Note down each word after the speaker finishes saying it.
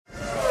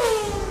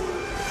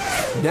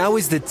Now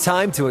is the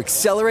time to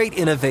accelerate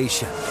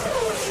innovation.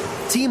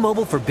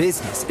 T-Mobile for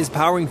Business is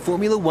powering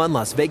Formula One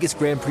Las Vegas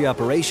Grand Prix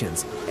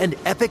operations and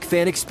epic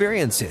fan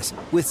experiences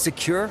with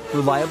secure,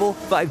 reliable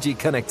 5G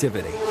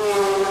connectivity.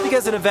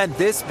 Because an event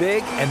this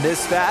big and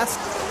this fast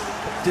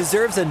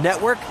deserves a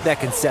network that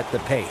can set the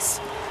pace.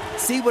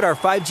 See what our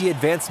 5G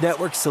advanced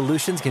network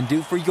solutions can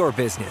do for your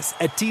business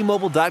at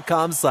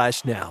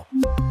T-Mobile.com/now.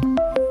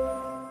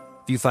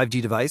 View 5G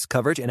device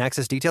coverage and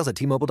access details at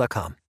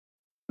T-Mobile.com.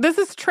 This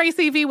is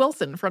Tracy V.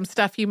 Wilson from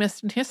Stuff You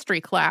Missed in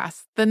History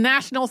class. The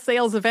national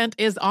sales event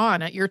is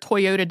on at your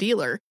Toyota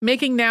dealer,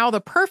 making now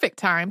the perfect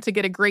time to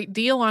get a great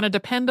deal on a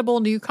dependable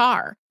new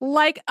car.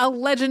 Like a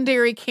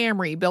legendary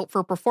Camry built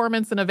for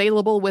performance and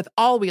available with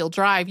all-wheel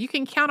drive, you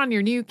can count on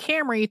your new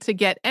Camry to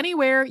get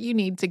anywhere you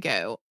need to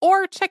go.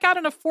 Or check out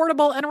an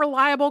affordable and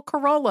reliable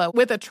Corolla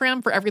with a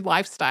trim for every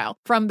lifestyle.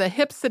 From the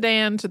hip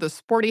sedan to the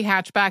sporty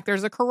hatchback,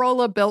 there's a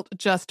Corolla built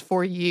just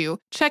for you.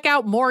 Check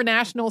out more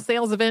national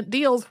sales event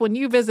deals when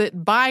you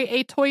visit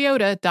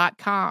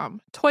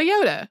buyatoyota.com.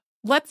 Toyota,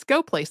 let's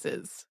go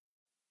places.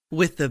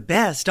 With the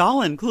best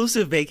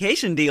all-inclusive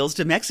vacation deals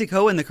to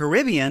Mexico and the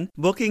Caribbean,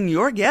 booking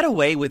your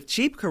getaway with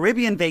Cheap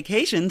Caribbean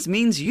Vacations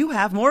means you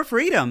have more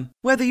freedom.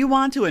 Whether you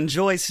want to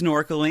enjoy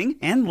snorkeling,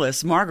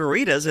 endless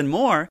margaritas, and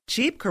more,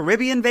 Cheap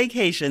Caribbean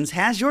Vacations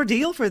has your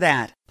deal for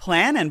that.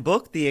 Plan and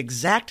book the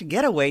exact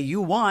getaway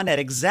you want at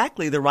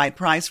exactly the right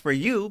price for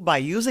you by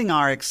using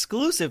our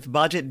exclusive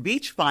budget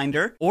beach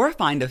finder, or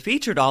find a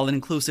featured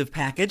all-inclusive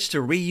package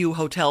to Riu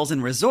Hotels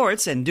and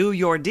Resorts and do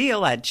your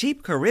deal at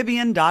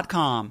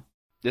cheapcaribbean.com.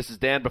 This is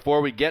Dan.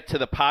 Before we get to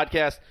the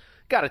podcast,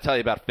 got to tell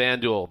you about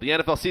FanDuel. The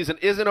NFL season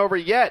isn't over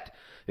yet.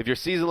 If your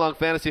season-long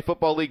fantasy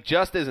football league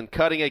just isn't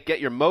cutting it,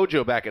 get your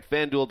mojo back at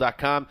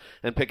FanDuel.com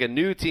and pick a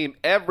new team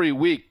every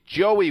week.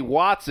 Joey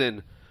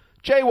Watson,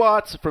 Jay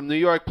Watts from New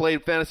York,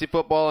 played fantasy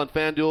football on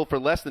FanDuel for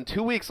less than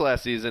 2 weeks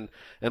last season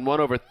and won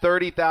over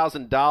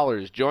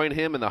 $30,000. Join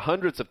him and the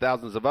hundreds of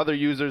thousands of other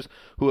users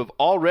who have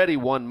already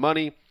won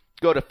money.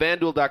 Go to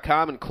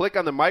FanDuel.com and click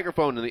on the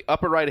microphone in the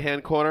upper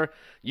right-hand corner.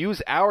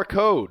 Use our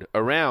code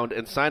AROUND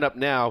and sign up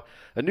now.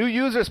 A new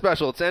user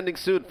special. It's ending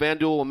soon.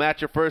 FanDuel will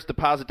match your first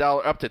deposit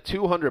dollar up to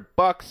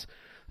 $200.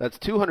 That's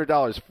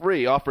 $200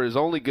 free. Offer is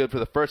only good for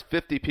the first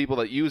 50 people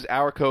that use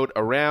our code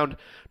AROUND.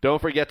 Don't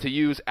forget to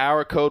use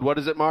our code. What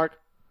is it, Mark?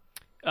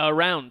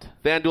 AROUND.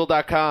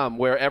 FanDuel.com,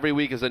 where every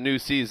week is a new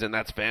season.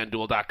 That's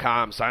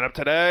FanDuel.com. Sign up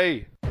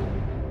today.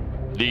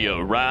 The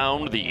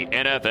Around the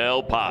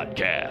NFL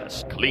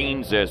podcast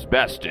cleans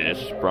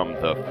asbestos from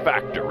the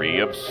factory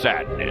of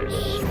sadness.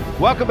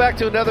 Welcome back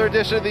to another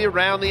edition of the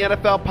Around the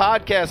NFL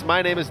podcast.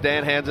 My name is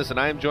Dan Hansis, and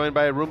I am joined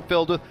by a room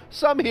filled with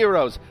some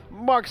heroes.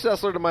 Mark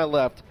Sessler to my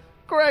left,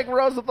 Greg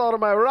Rosenthal to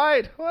my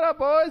right. What up,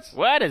 boys?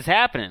 What is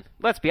happening?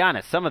 Let's be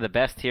honest, some of the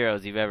best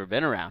heroes you've ever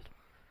been around.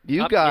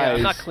 You guys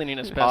I'm not cleaning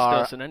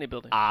asbestos in any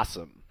building.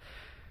 Awesome.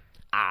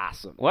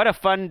 What a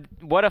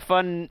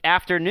fun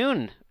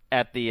afternoon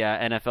at the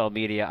NFL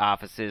media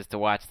offices to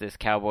watch this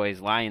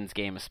Cowboys-Lions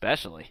game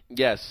especially.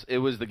 Yes, it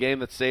was the game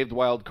that saved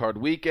Wild Card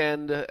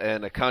Weekend,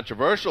 and a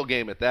controversial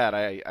game at that.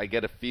 I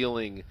get a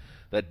feeling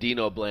that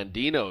Dino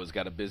Blandino's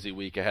got a busy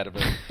week ahead of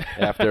him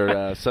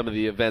after some of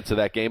the events of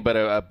that game. But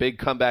a big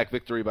comeback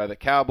victory by the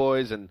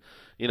Cowboys, and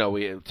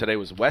today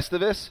was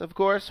Westivus, of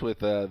course,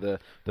 with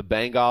the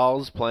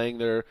Bengals playing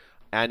their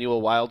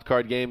annual Wild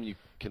Card game. You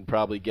can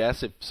probably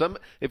guess if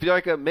you're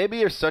like maybe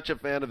you're such a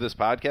fan of this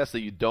podcast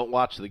that you don't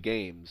watch the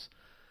games,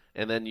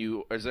 and then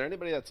is there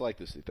anybody that's like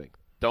this, you think?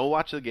 Don't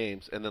watch the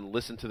games and then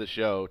listen to the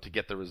show to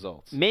get the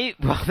results.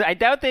 I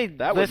doubt they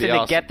listen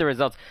to get the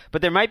results,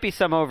 but there might be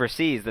some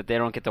overseas that they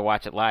don't get to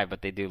watch it live,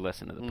 but they do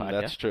listen to the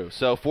podcast. That's true.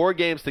 So 4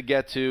 games to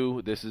get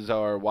to. This is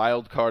our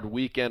Wild Card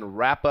Weekend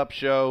wrap-up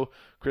show.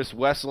 Chris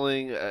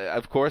Wesseling,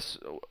 of course,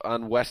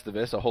 on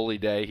Westivus, a holy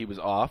day, he was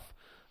off.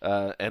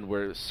 And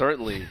we're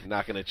certainly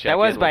not going to check. That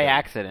was by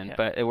accident,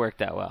 but it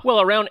worked out well. Well,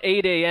 around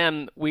 8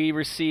 a.m., we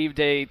received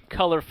a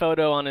color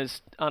photo on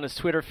his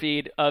Twitter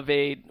feed of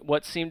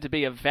what seemed to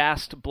be a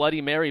vast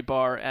Bloody Mary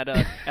bar at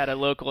a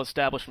local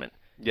establishment.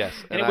 Yes,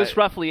 and it was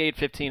roughly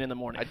 8:15 in the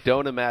morning. I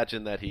don't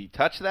imagine that he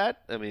touched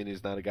that. I mean,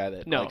 he's not a guy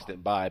that likes to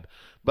imbibe,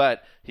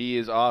 but he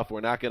is off.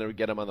 We're not going to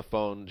get him on the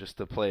phone just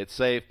to play it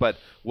safe. But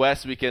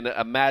Wes, we can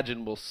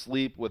imagine, will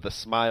sleep with a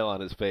smile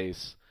on his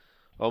face.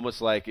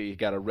 Almost like he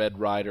got a Red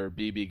Ryder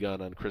BB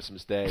gun on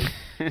Christmas Day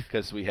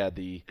because we had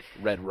the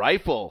Red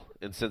Rifle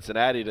in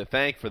Cincinnati to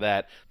thank for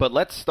that. But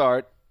let's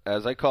start,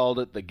 as I called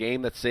it, the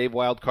game that saved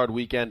Wild Card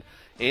Weekend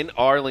in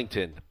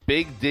Arlington,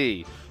 Big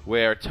D,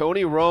 where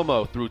Tony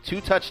Romo threw 2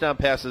 touchdown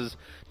passes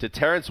to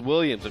Terrence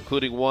Williams,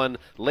 including one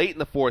late in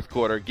the fourth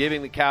quarter,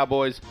 giving the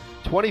Cowboys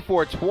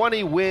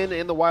 24-20 win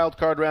in the Wild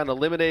Card round,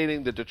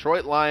 eliminating the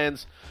Detroit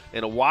Lions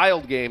in a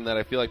wild game that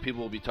I feel like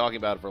people will be talking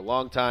about for a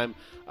long time.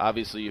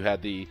 Obviously, you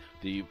had the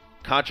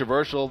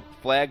controversial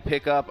flag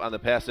pickup on the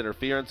pass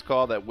interference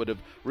call that would have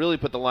really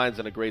put the Lions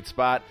in a great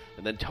spot.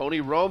 And then Tony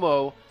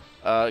Romo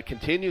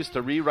continues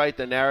to rewrite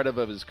the narrative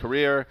of his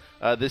career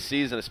this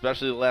season,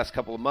 especially the last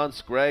couple of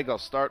months. Greg, I'll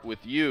start with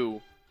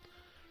you.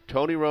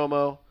 Tony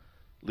Romo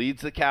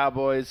leads the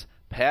Cowboys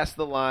past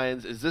the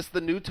Lions. Is this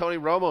the new Tony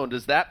Romo, and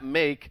does that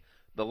make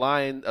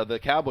the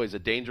Cowboys a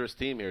dangerous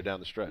team here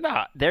down the stretch?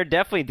 No, they're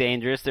definitely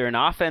dangerous. They're an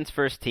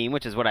offense-first team,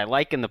 which is what I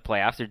like in the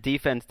playoffs. Their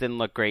defense didn't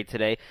look great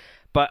today.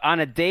 But on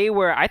a day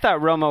where I thought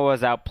Romo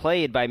was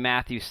outplayed by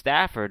Matthew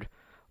Stafford,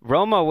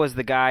 Romo was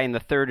the guy in the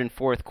third and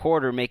fourth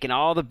quarter making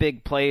all the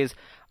big plays.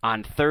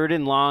 On 3rd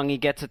and long, he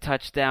gets a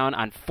touchdown.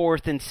 On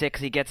 4th and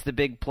 6, he gets the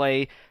big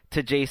play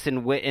to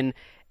Jason Witten.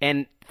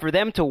 And for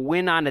them to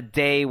win on a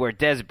day where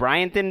Dez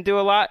Bryant didn't do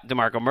a lot,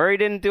 DeMarco Murray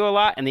didn't do a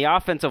lot, and the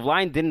offensive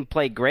line didn't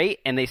play great,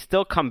 and they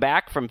still come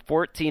back from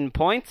 14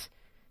 points,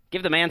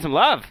 give the man some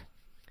love.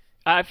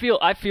 I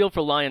feel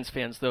for Lions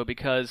fans, though,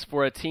 because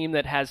for a team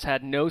that has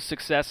had no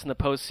success in the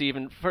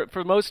postseason,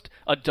 for most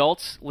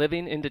adults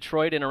living in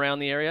Detroit and around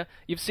the area,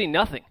 you've seen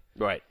nothing.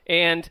 Right.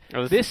 And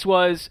this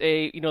was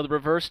the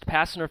reversed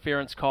pass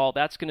interference call.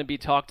 That's going to be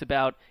talked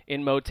about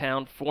in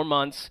Motown for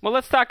months. Well,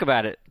 let's talk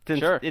about it.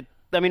 Sure.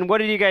 What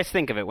did you guys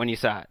think of it when you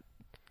saw it?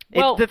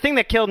 Well, the thing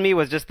that killed me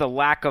was just the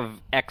lack of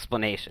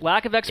explanation.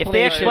 If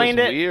they explained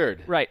it,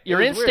 weird. Right.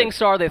 Your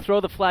instincts are they throw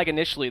the flag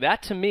initially.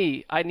 That to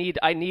me, I need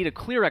a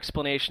clear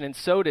explanation, and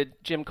so did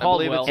Jim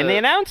Caldwell. And they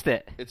announced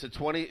it. It's a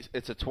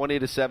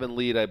 20-7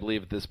 lead, I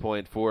believe, at this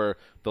point for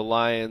the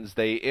Lions.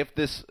 If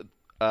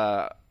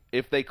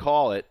they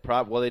call it,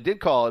 they did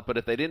call it, but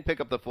if they didn't pick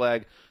up the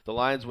flag, the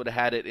Lions would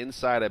have had it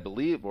inside, I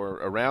believe, or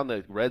around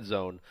the red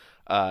zone,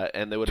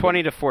 and they would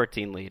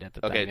 20-14 lead at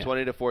the time. Okay,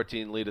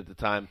 20-14 lead at the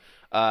time.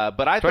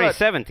 But I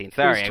 2017. thought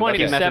Sorry, it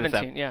was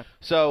 20-17. Yeah.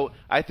 So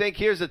I think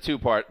here's the two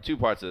parts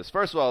of this.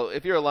 First of all,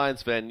 if you're a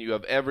Lions fan, you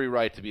have every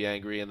right to be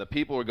angry, and the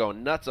people were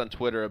going nuts on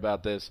Twitter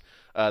about this.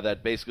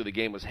 That basically the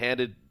game was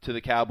handed to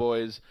the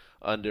Cowboys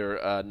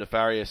under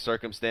nefarious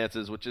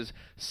circumstances, which is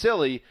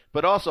silly.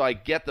 But also, I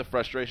get the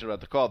frustration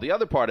about the call. The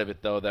other part of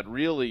it, though, that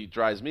really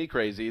drives me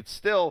crazy. It's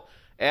still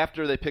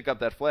after they pick up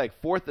that flag,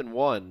 4th and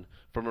 1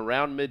 from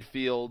around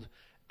midfield,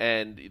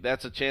 and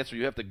that's a chance where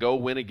you have to go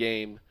win a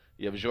game.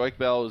 You have Joique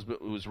Bell,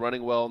 who's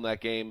running well in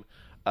that game,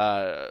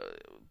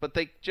 but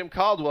Jim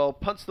Caldwell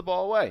punts the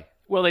ball away.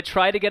 Well, they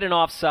try to get an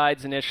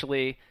offsides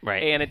initially,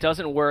 right, and it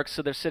doesn't work,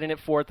 so they're sitting at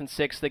 4th and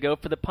 6. They go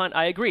for the punt.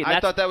 I agree. I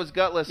thought that was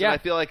gutless, yeah. And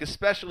I feel like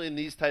especially in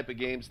these type of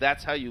games,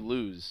 that's how you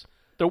lose.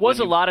 There was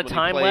a lot of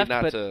time left,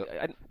 but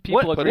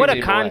people agree. What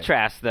a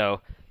contrast,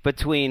 though,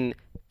 between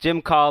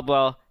Jim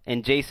Caldwell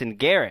and Jason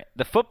Garrett.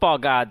 The football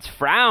gods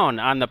frown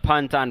on the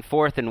punt on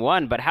 4th and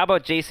 1, but how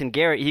about Jason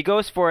Garrett? He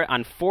goes for it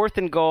on 4th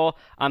and goal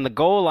on the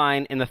goal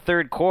line in the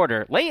third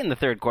quarter, late in the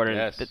third quarter.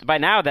 Yes. By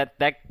now, that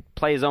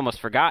play is almost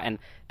forgotten.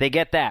 They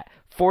get that.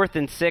 4th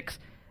and 6.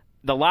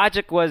 The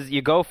logic was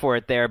you go for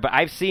it there, but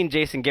I've seen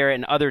Jason Garrett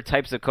and other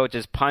types of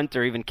coaches punt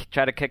or even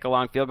try to kick a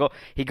long field goal.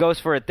 He goes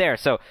for it there.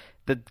 So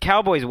the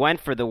Cowboys went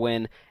for the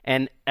win,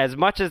 and as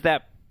much as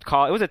that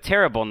call, it was a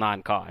terrible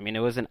non-call. I mean, it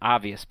was an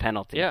obvious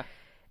penalty. Yeah.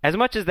 As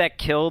much as that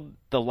killed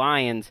the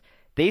Lions,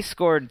 they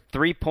scored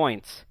 3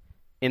 points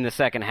in the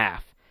second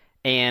half,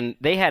 and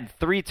they had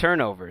 3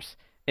 turnovers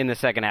in the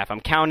second half.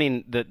 I'm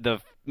counting the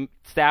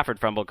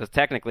Stafford fumble because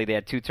technically they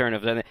had 2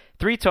 turnovers.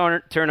 3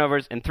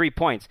 turnovers and 3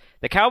 points.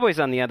 The Cowboys,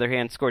 on the other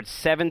hand, scored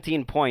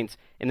 17 points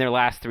in their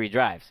last 3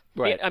 drives.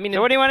 Right. I mean,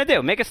 so what do you want to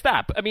do? Make a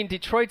stop. I mean,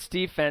 Detroit's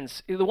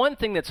defense, the one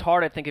thing that's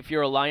hard, I think, if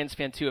you're a Lions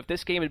fan, too, if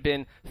this game had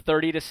been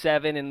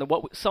 30-7 and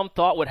what some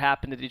thought would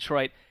happen to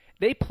Detroit,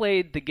 they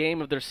played the game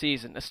of their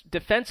season.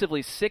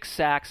 Defensively, 6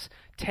 sacks,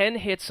 10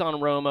 hits on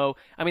Romo.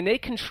 I mean, they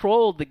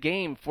controlled the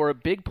game for a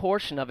big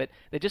portion of it.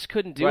 They just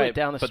couldn't do it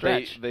down the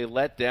stretch. They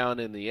let down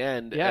in the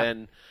end. Yeah.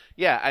 And,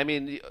 yeah, I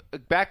mean,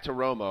 back to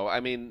Romo. I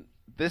mean,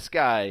 this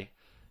guy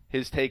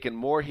has taken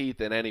more heat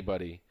than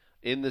anybody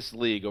in this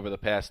league over the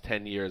past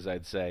 10 years,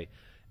 I'd say.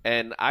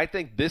 And I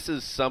think this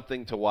is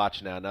something to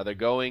watch now. Now, they're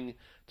going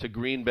to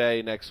Green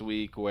Bay next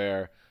week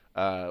where,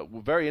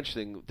 very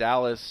interesting,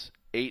 Dallas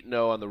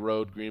 8-0 on the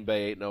road, Green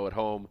Bay 8-0 at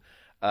home.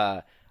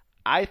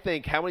 I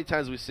think how many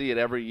times we see it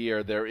every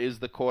year, there is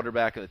the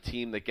quarterback of the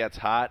team that gets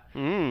hot.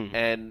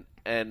 And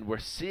we're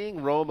seeing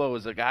Romo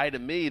as a guy, to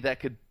me, that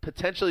could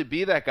potentially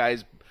be that guy.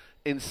 As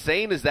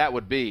insane as that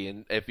would be,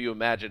 and if you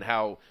imagine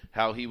how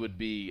he would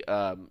be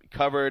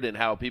covered and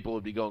how people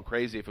would be going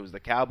crazy if it was the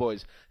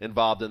Cowboys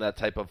involved in that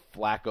type of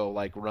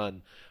Flacco-like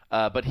run.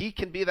 But he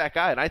can be that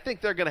guy, and I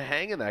think they're going to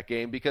hang in that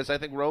game because I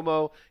think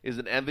Romo is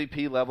an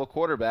MVP-level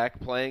quarterback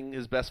playing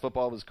his best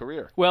football of his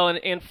career. Well,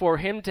 and for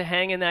him to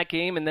hang in that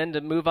game and then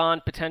to move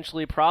on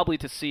potentially probably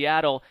to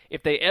Seattle,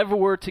 if they ever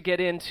were to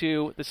get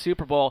into the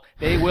Super Bowl,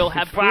 they will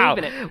have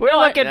proven it. We're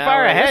looking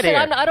far ahead here.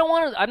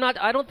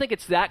 I don't think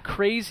it's that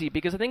crazy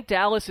because I think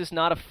Dallas is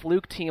not a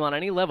fluke team on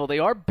any level. They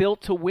are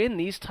built to win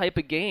these type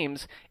of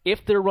games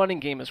if their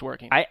running game is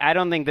working. I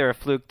don't think they're a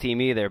fluke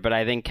team either, but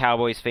I think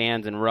Cowboys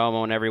fans and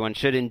Romo and everyone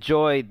should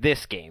enjoy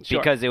this game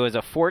because it was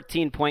a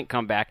 14-point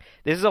comeback.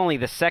 This is only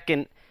the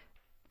second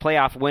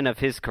playoff win of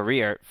his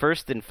career,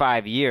 first in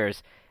 5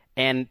 years.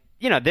 And,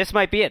 this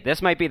might be it.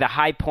 This might be the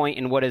high point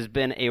in what has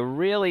been a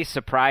really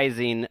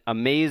surprising,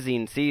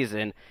 amazing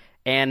season.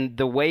 And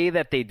the way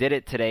that they did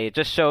it today, it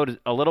just showed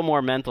a little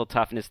more mental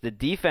toughness. The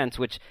defense,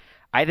 which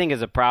I think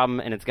is a problem,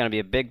 and it's going to be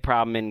a big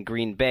problem in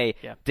Green Bay.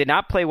 Yeah. Did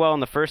not play well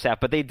in the first half,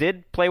 but they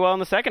did play well in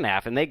the second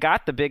half, and they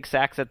got the big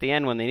sacks at the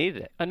end when they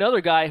needed it.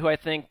 Another guy who I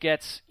think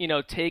gets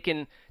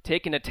taken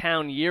to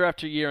town year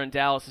after year in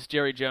Dallas is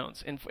Jerry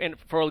Jones, and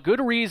for a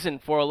good reason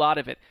for a lot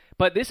of it.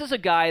 But this is a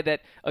guy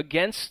that,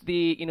 against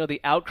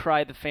the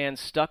outcry of the fans,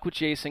 stuck with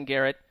Jason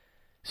Garrett,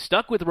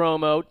 stuck with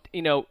Romo.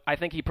 I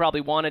think he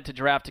probably wanted to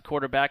draft a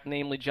quarterback,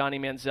 namely Johnny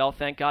Manziel.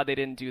 Thank God they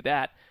didn't do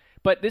that.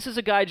 But this is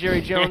a guy, Jerry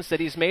Jones,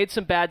 that he's made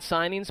some bad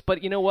signings.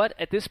 But you know what?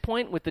 At this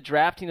point, with the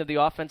drafting of the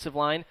offensive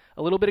line,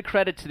 a little bit of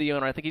credit to the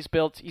owner. I think he's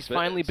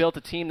finally built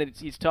a team that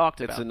he's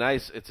talked about.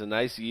 It's a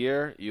nice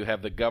year. You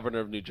have the governor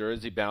of New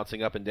Jersey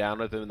bouncing up and down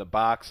with him in the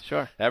box.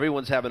 Sure.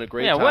 Everyone's having a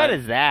great time. Yeah, what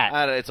is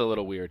that? It's a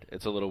little weird.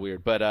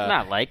 But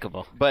not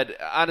likable. But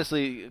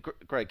honestly,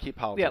 Greg, keep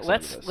politics. Yeah,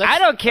 let's I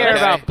don't care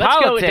about politics.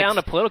 Let's go down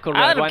the political road.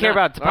 I don't care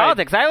about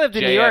politics. I lived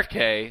in New York.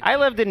 I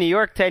lived in New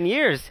York 10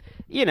 years.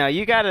 You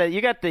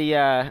got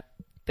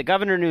the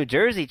governor of New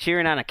Jersey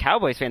cheering on a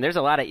Cowboys fan. There's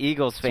a lot of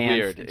Eagles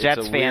fans,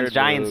 Jets fans,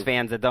 Giants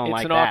fans that don't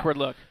like that. It's an awkward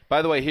look.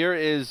 By the way, here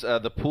is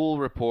the pool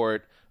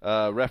report.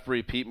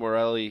 Referee Pete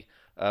Morelli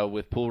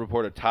with pool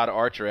reporter Todd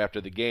Archer after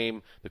the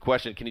game. The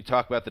question, can you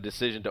talk about the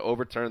decision to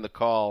overturn the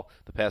call,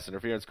 the pass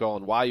interference call,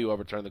 and why you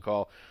overturned the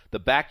call? The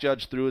back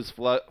judge threw his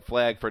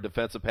flag for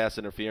defensive pass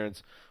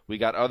interference. We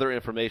got other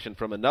information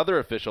from another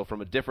official from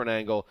a different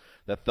angle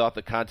that thought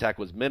the contact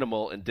was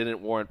minimal and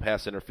didn't warrant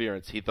pass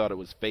interference. He thought it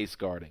was face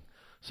guarding.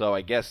 So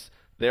I guess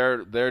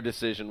their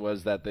decision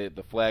was that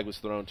the flag was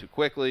thrown too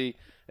quickly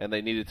and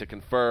they needed to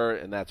confer,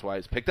 and that's why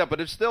it's picked up.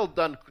 But it's still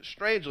done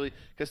strangely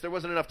because there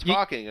wasn't enough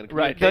talking and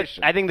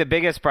communication. Right. I think the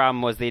biggest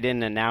problem was they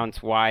didn't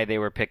announce why they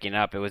were picking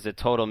up. It was a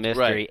total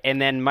mystery. Right.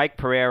 And then Mike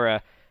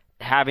Pereira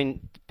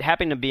happened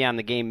to be on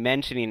the game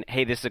mentioning,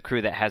 hey, this is a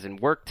crew that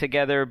hasn't worked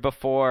together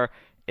before.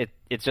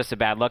 It's just a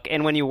bad look.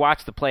 And when you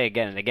watch the play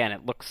again and again,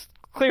 it looks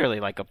clearly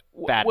like a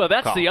bad Well,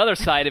 that's call. the other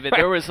side of it.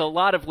 There was a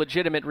lot of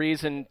legitimate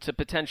reason to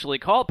potentially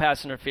call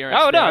pass interference.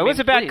 Oh, no, it was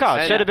a bad call.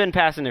 It And should have been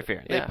pass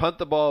interference. They punt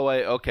the ball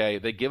away, okay.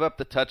 They give up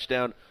the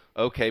touchdown,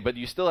 okay. But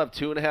you still have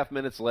 2.5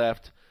 minutes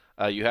left.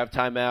 You have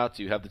timeouts.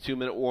 You have the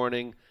 2-minute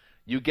warning.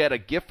 You get a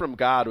gift from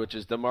God, which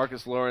is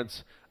DeMarcus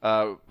Lawrence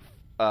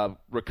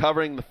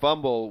recovering the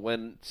fumble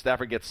when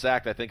Stafford gets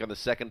sacked, I think, on the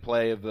second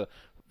play of the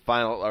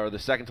final or the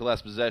second to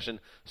last possession,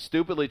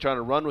 stupidly trying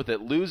to run with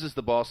it, loses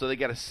the ball, so they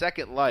get a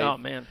second life. Oh,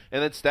 man.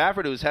 And then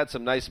Stafford, who's had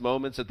some nice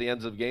moments at the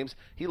ends of games,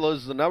 he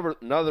loses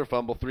another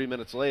fumble 3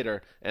 minutes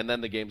later, and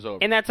then the game's over.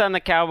 And that's on the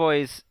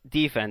Cowboys'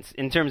 defense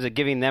in terms of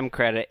giving them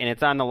credit, and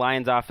it's on the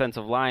Lions'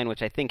 offensive line,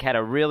 which I think had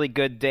a really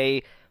good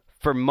day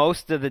for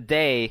most of the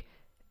day.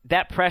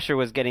 That pressure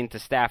was getting to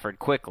Stafford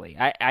quickly.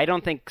 I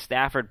don't think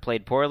Stafford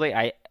played poorly.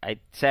 I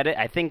said it.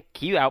 I think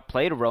he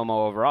outplayed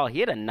Romo overall. He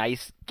had a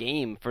nice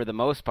game for the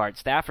most part.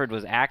 Stafford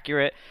was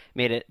accurate,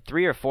 made it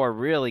 3 or 4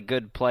 really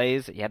good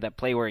plays. He had that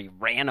play where he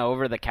ran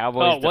over the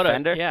Cowboys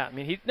defender. I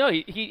mean,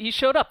 he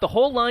showed up. The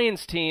whole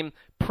Lions team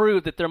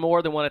proved that they're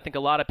more than what I think a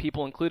lot of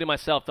people, including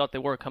myself, thought they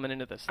were coming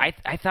into this.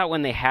 I thought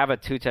when they have a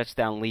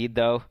 2-touchdown lead,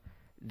 though,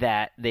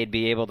 that they'd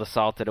be able to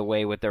salt it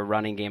away with their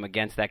running game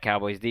against that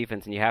Cowboys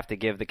defense, and you have to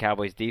give the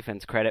Cowboys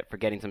defense credit for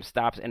getting some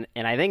stops.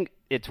 And I think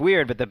it's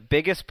weird, but the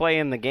biggest play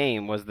in the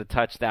game was the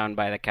touchdown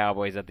by the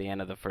Cowboys at the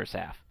end of the first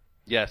half.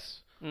 Yes.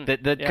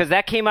 Because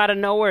that came out of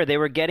nowhere. They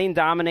were getting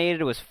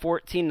dominated. It was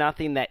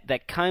 14-0.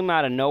 That came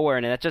out of nowhere,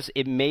 and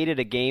it made it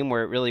a game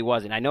where it really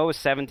wasn't. I know it was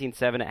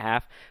 17-7 at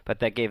half, but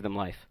that gave them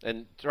life.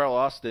 And Terrell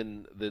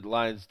Austin, the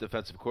Lions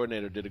defensive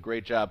coordinator, did a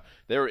great job.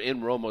 They were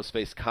in Romo's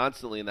face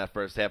constantly in that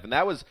first half, and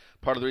that was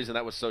part of the reason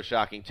that was so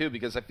shocking too,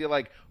 because I feel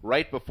like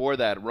right before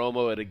that,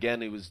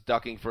 Romo he was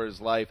ducking for his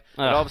life,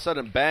 and all of a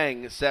sudden,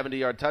 bang,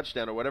 70-yard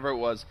touchdown or whatever it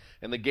was,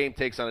 and the game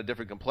takes on a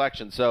different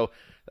complexion. So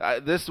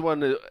this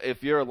one,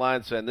 if you're a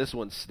Lions fan, this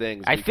one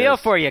stings. I feel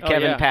for you,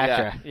 Kevin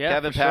Patra. Yeah,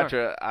 Kevin Patra,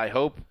 sure. I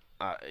hope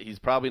he's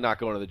probably not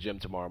going to the gym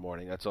tomorrow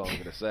morning. That's all I'm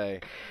going to say.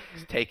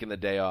 He's taking the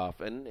day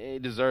off, and he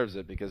deserves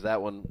it because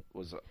that one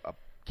was a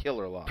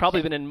killer loss.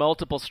 Probably been in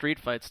multiple street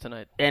fights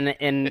tonight. And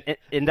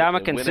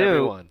Ndamukong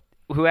Suh,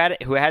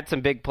 who had some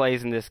big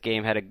plays in this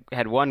game,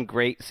 had one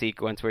great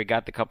sequence where he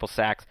got the couple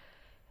sacks.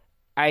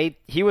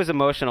 He was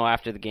emotional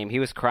after the game. He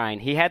was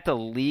crying. He had to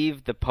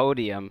leave the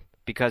podium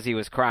because he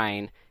was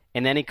crying.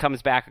 And then he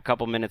comes back a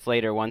couple minutes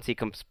later once he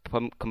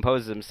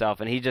composes himself,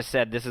 and he just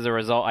said, this is a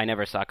result I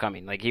never saw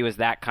coming. Like, he was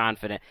that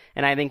confident.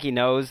 And I think he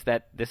knows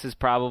that this is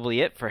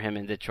probably it for him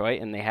in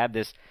Detroit, and they had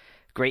this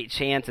great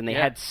chance, and they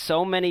had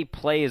so many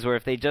plays where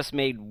if they just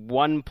made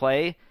one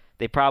play,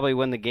 they probably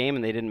win the game,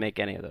 and they didn't make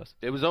any of those.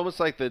 It was almost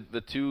like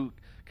the two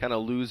kind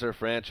of loser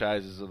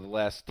franchises of the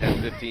last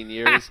 10, 15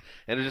 years.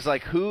 And it was just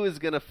like, who is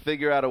going to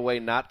figure out a way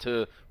not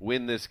to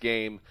win this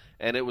game?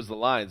 And it was the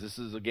Lions. This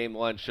is a game the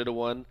Lions should have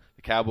won.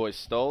 The Cowboys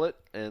stole it,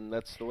 and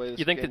that's the way this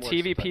game works. You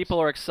think the TV people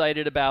are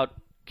excited about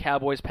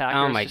Cowboys-Packers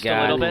oh my just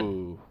God. a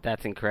little bit?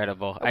 That's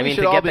incredible. We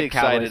should all be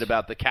excited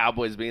about the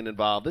Cowboys being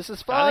involved. This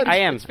is fun. I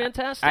am. It's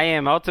fantastic. I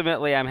am.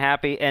 Ultimately, I'm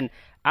happy. And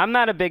I'm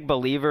not a big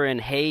believer in,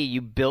 hey,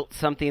 you built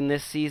something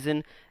this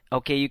season.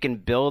 okay, you can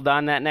build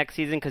on that next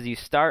season because you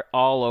start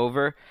all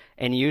over,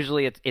 and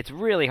usually it's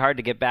really hard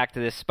to get back to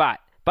this spot.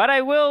 But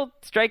I will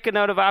strike a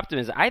note of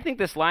optimism. I think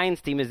this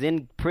Lions team is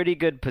in pretty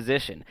good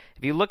position.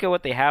 If you look at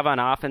what they have on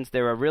offense,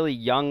 they're a really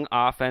young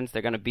offense.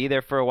 They're going to be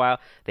there for a while.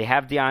 They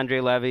have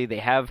DeAndre Levy. They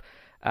have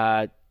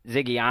Ziggy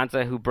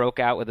Ansah, who broke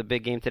out with a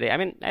big game today. I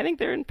mean, I think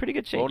they're in pretty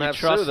good shape. You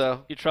trust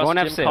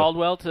Jim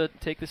Caldwell to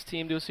take this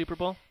team to a Super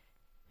Bowl?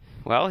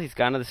 Well, he's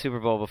gone to the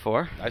Super Bowl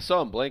before. I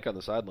saw him blink on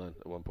the sideline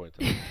at one point.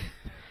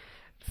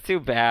 It's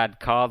too bad.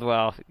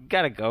 Caldwell, you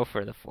got to go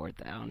for the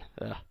 4th down.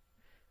 Ugh.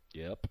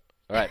 Yep.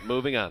 All right,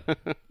 moving on.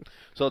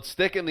 So let's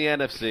stick in the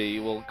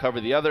NFC. We'll cover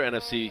the other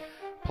NFC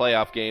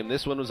playoff game.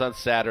 This one was on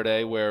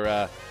Saturday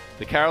where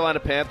the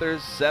Carolina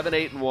Panthers,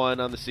 7-8-1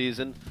 on the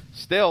season,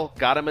 still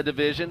got them a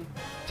division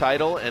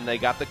title, and they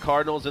got the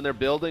Cardinals in their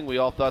building. We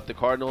all thought the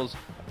Cardinals,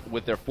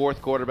 with their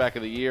 4th quarterback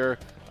of the year,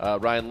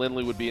 Ryan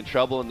Lindley, would be in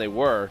trouble, and they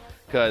were,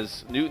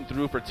 because Newton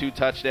threw for 2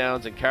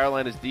 touchdowns, and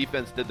Carolina's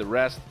defense did the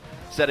rest,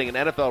 setting an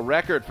NFL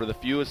record for the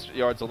fewest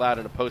yards allowed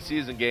in a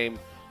postseason game.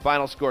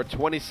 Final score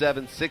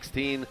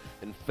 27-16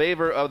 in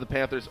favor of the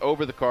Panthers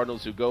over the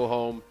Cardinals, who go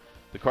home.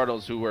 The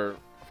Cardinals, who were,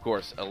 of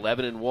course,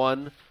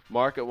 11-1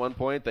 mark at one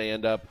point, they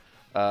end up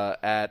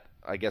at,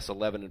 I guess,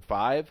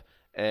 11-5,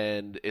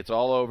 and it's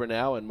all over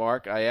now. And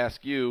Mark, I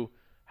ask you,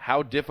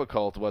 how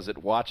difficult was it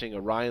watching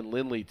a Ryan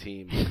Lindley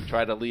team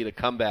try to lead a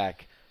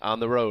comeback on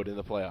the road in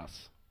the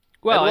playoffs?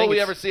 Well, and will we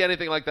ever see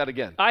anything like that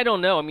again? I don't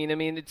know. I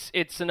mean,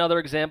 it's another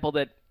example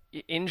that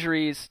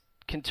injuries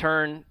can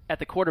turn at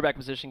the quarterback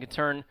position, can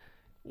turn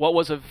what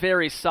was a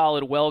very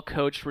solid,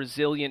 well-coached,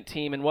 resilient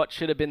team and what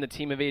should have been the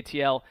team of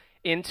ATL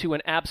into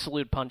an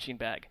absolute punching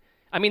bag.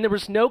 I mean, there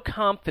was no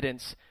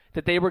confidence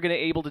that they were going to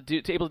able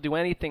to do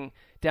anything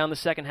down the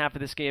second half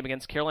of this game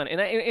against Carolina.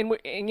 And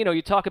you know,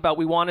 you talk about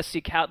we want to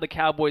see the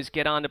Cowboys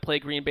get on to play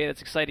Green Bay.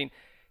 That's exciting.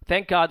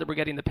 Thank God that we're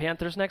getting the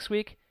Panthers next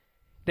week.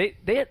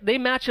 They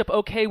match up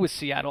okay with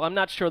Seattle. I'm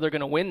not sure they're going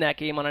to win that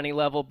game on any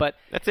level, but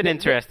that's an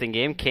interesting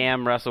game.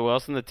 Cam, Russell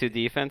Wilson, the 2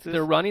 defenses.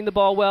 They're running the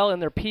ball well,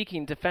 and they're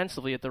peaking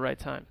defensively at the right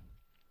time.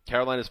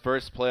 Carolina's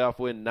first playoff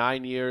win,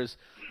 9 years.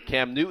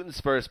 Cam Newton's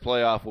first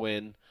playoff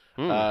win.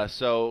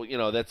 So, you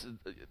know, that's,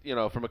 you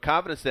know, from a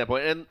confidence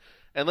standpoint.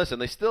 And listen,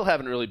 they still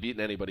haven't really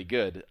beaten anybody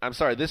good. I'm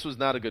sorry, this was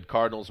not a good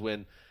Cardinals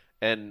win.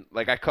 And,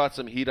 like, I caught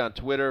some heat on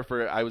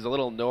Twitter I was a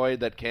little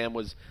annoyed that Cam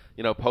was,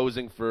 you know,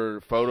 posing for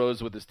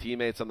photos with his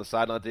teammates on the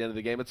sideline at the end of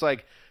the game. It's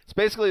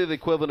basically the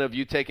equivalent of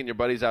you taking your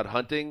buddies out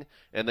hunting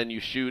and then you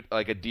shoot,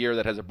 like, a deer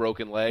that has a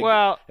broken leg.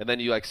 Well, and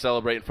then you, like,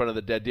 celebrate in front of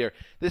the dead deer.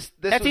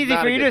 That's easy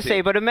for you to say,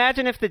 but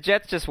imagine if the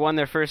Jets just won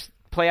their first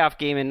playoff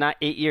game in not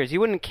 8 years. You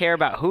wouldn't care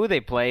about who they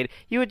played.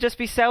 You would just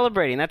be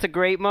celebrating. That's a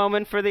great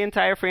moment for the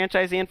entire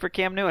franchise and for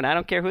Cam Newton. I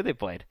don't care who they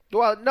played.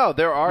 Well, no,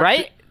 there are...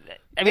 Right?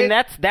 I mean,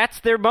 that's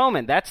their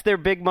moment. That's their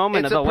big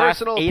moment of the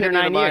last 8 or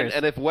 9 years.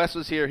 And if Wes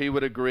was here, he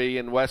would agree,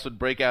 and Wes would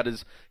break out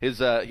his he's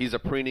a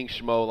preening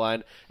schmo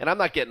line. And I'm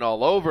not getting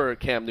all over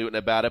Cam Newton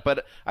about it,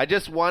 but I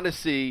just want to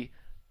see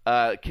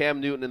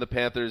Cam Newton and the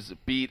Panthers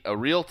beat a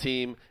real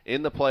team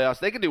in the playoffs.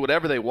 They can do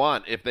whatever they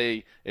want if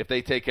they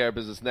take care of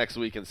business next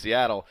week in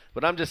Seattle.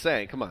 But I'm just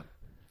saying, come on.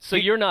 So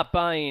you're not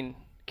buying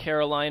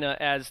Carolina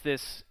as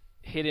this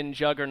hidden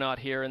juggernaut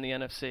here in the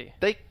NFC?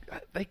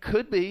 They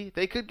could be.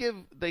 They could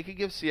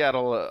give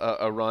Seattle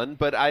a run,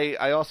 but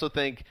I also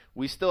think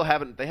they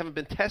haven't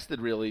been tested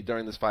really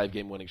during this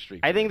 5-game winning streak.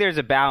 I think there's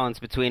a balance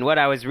between what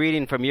I was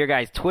reading from your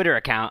guys' Twitter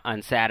account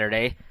on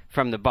Saturday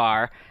from the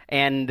bar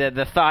and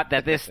the thought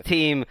that this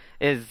team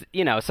is,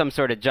 you know, some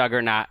sort of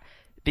juggernaut,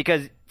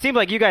 because it seemed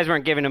like you guys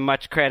weren't giving them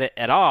much credit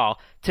at all.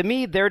 To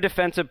me, their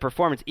defensive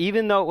performance,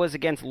 even though it was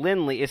against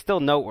Lindley, is still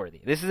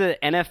noteworthy. This is an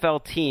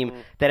NFL team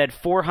that had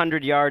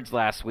 400 yards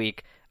last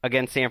week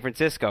against San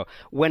Francisco.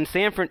 When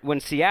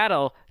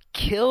Seattle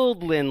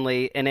killed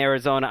Lindley in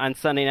Arizona on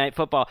Sunday Night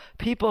Football,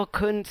 people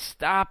couldn't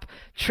stop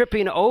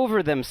tripping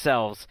over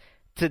themselves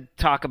to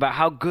talk about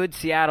how good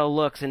Seattle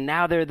looks, and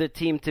now they're the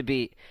team to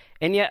beat.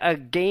 And yet a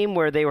game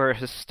where they were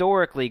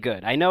historically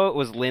good. I know it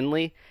was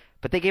Lindley,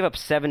 but they gave up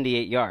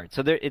 78 yards.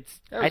 So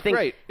I think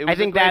great. I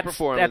think that's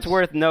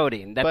worth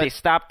noting, that they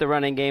stopped the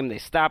running game, they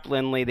stopped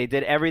Lindley, they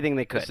did everything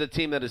they could. It's a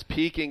team that is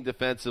peaking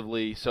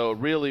defensively, so it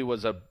really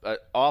was an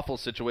awful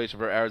situation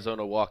for Arizona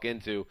to walk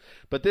into.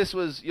 But this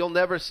was, you'll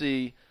never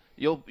see,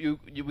 we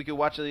could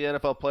watch the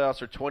NFL playoffs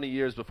for 20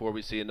 years before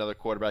we see another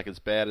quarterback as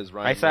bad as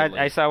Ryan Lindley.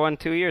 I saw one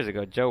 2 years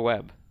ago, Joe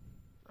Webb.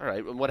 All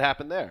right, and what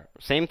happened there?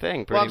 Same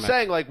thing, pretty much. Well, I'm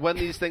saying, like, when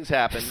these things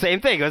happen... Same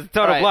thing. It was a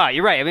total blow.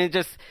 You're right. I mean,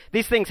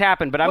 these things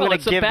happen, but I'm going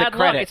to give the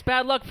credit. It's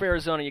bad luck for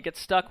Arizona. You get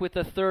stuck with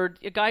a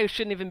guy who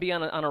shouldn't even be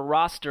on a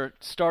roster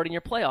starting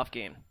your playoff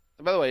game.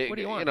 By the way,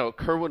 you know,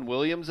 Kerwin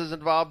Williams is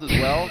involved as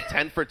well,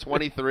 10 for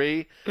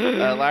 23.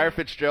 Larry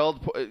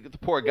Fitzgerald, the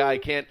poor guy,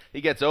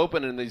 he gets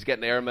open and he's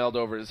getting airmailed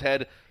over his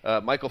head.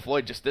 Michael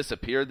Floyd just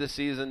disappeared this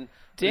season.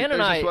 There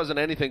just wasn't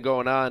anything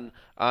going on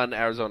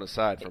Arizona's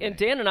side for me. And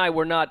Dan and I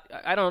were not,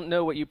 I don't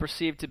know what you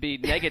perceive to be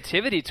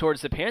negativity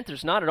towards the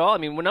Panthers. Not at all. I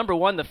mean, number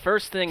one, the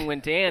first thing when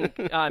Dan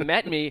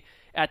met me,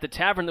 at the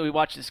tavern that we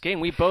watched this game,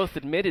 we both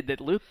admitted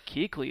that Luke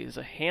Kuechly is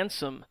a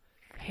handsome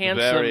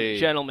very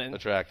gentleman.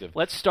 Attractive.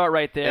 Let's start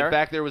right there. In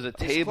fact, there was a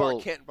He's table.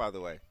 Clark Kent, by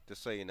the way,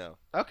 just so you know.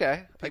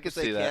 Okay, I People can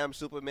say see that. Cam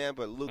Superman,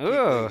 but Luke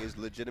Kuechly is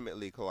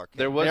legitimately Clark Kent.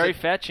 There was Very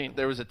fetching.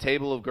 There was a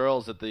table of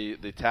girls at the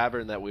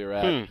tavern that we were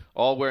at,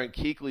 all wearing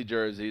Kuechly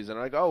jerseys, and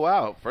I'm like, oh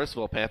wow. First of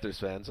all, Panthers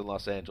fans in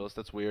Los Angeles,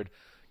 that's weird.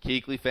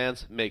 Kuechly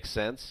fans, makes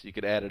sense. You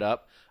could add it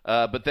up.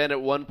 But then at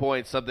one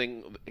point,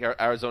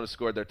 Arizona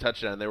scored their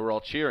touchdown. They were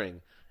all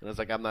cheering. And I was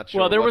like, I'm not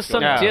sure. Well, there was what's some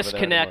going on over there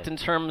disconnect anymore. in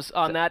terms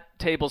on that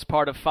table's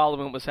part of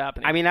following what was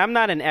happening. I mean, I'm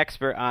not an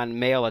expert on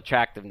male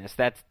attractiveness.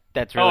 That's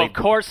really of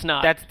course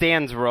not. That's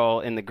Dan's role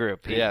in the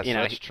group. Yes,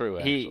 that's true.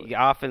 Actually. He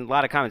often a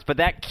lot of comments, but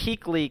that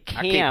Kuechly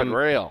I keep it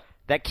real.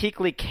 That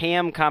Kuechly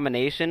Cam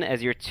combination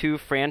as your two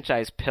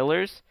franchise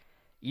pillars,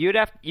 you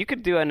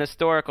could do an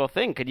historical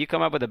thing. Could you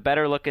come up with a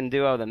better looking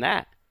duo than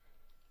that?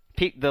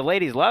 The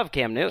ladies love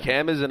Cam Newton.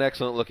 Cam is an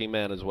excellent looking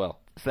man as well.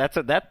 So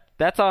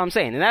that's all I'm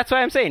saying, and that's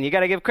why I'm saying you got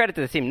to give credit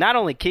to the team. Not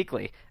only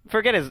Kuechly,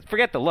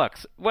 forget the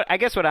looks. What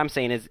I'm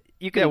saying is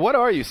you can. Yeah, what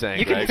are you saying?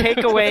 You can Greg?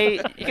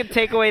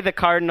 take away the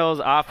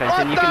Cardinals' offense,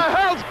 and you can. What the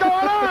hell's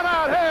going on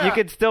out here? You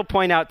could still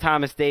point out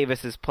Thomas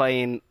Davis is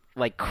playing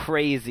like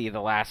crazy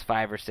the last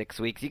 5 or 6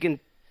 weeks. You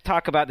can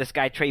talk about this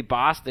guy Trey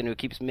Boston who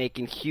keeps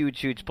making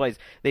huge plays.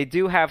 They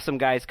do have some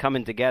guys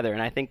coming together,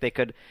 and I think they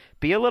could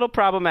be a little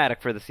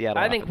problematic for the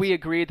Seattle offense. think we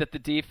agreed that the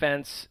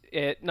defense,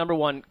 number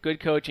one,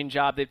 good coaching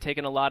job. They've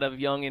taken a lot of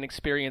young,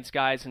 inexperienced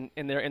guys,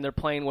 and they're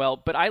playing well.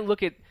 But I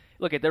look at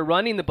they're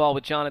running the ball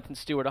with Jonathan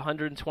Stewart,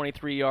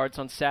 123 yards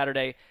on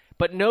Saturday.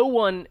 But no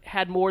one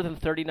had more than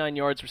 39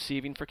 yards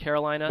receiving for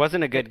Carolina.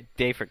 Wasn't a good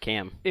day for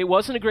Cam. It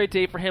wasn't a great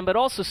day for him, but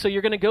also, so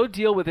you're going to go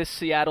deal with this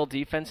Seattle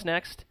defense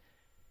next.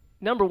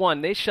 Number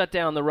one, they shut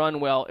down the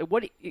run well.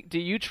 What do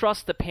you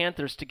trust the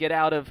Panthers to get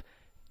out of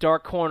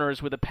dark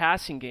corners with a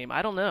passing game?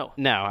 I don't know.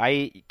 No,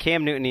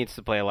 Cam Newton needs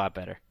to play a lot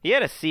better. He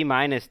had a C-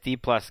 D+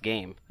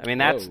 game. I mean,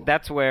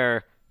 that's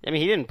where. I mean,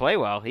 he didn't play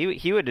well.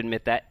 He would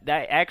admit that.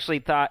 I actually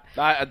thought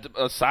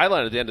a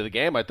sideline at the end of the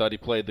game. I thought he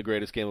played the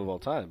greatest game of all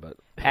time. But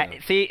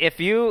see, if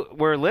you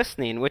were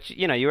listening, which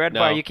you were at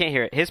bar, you can't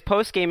hear it. His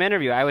post-game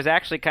interview, I was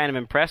actually kind of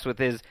impressed with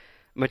his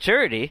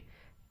maturity.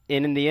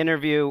 In the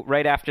interview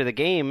right after the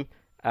game.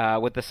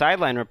 With the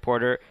sideline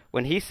reporter,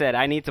 when he said,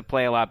 I need to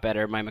play a lot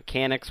better, my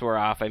mechanics were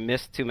off, I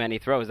missed too many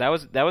throws. That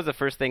was the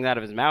first thing out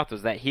of his mouth,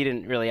 was that he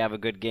didn't really have a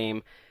good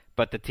game,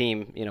 but the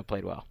team,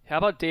 played well. How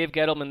about Dave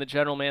Gettleman, the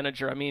general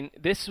manager? I mean,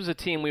 this was a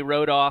team we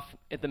wrote off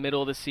at the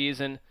middle of the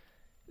season.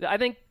 I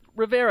think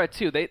Rivera,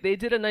 too, they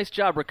did a nice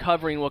job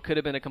recovering what could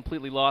have been a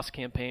completely lost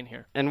campaign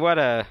here. And what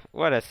a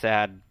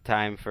sad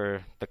time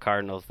for the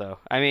Cardinals, though.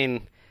 I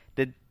mean,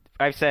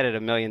 I've said it a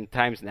million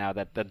times now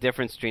that the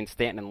difference between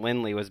Stanton and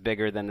Lindley was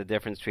bigger than the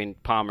difference between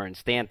Palmer and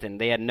Stanton.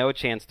 They had no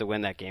chance to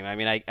win that game. I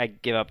mean, I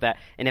give up that.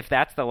 And if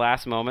that's the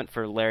last moment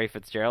for Larry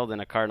Fitzgerald in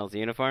a Cardinals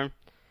uniform,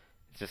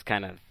 it's just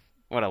kind of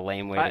what a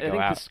lame way to go out.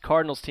 I think this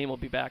Cardinals team will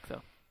be back,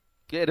 though.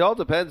 Yeah, it all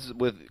depends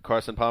with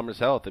Carson Palmer's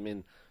health. I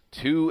mean,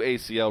 2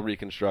 ACL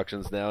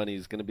reconstructions now, and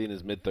he's going to be in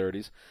his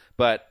mid-30s.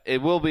 But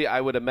it will be,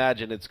 I would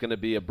imagine, it's going to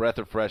be a breath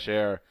of fresh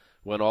air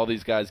when all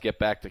these guys get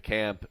back to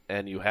camp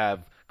and you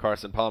have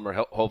Carson Palmer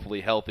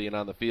hopefully healthy and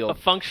on the field. A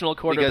functional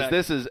quarterback.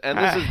 Because this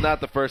is not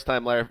the first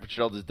time Larry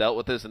Fitzgerald has dealt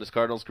with this in his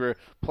Cardinals career.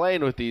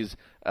 Playing with these,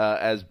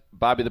 as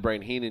Bobby the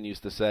Brain Heenan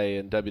used to say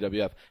in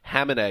WWF,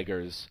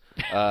 Hammond-eggers.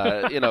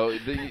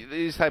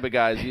 These type of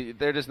guys,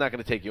 they're just not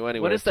going to take you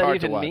anywhere. What does it's that hard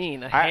even to watch.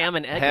 mean? A ham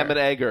and egger? Ham and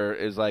egger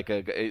is like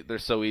they're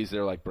so easy.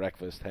 They're like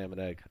breakfast, ham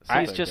and egg.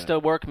 He's just a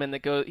workman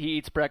that he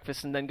eats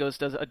breakfast and then does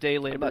a day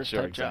laborer's I'm not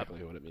sure type exactly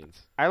job. what it means.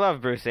 I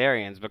love Bruce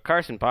Arians, but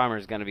Carson Palmer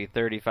is going to be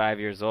 35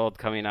 years old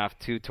coming off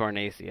 2 torn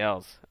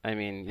ACLs. I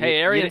mean, hey,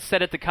 Arians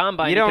said at the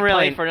Combine you don't could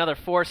really play for another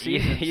 4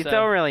 seasons. You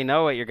don't really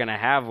know what you're going to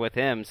have with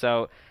him,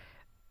 so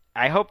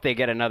I hope they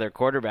get another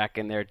quarterback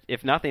in there,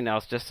 if nothing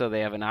else, just so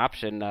they have an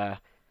option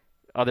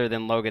other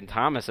than Logan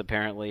Thomas,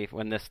 apparently,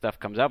 when this stuff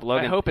comes up.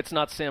 I hope it's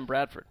not Sam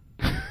Bradford.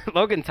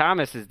 Logan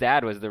Thomas's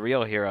dad was the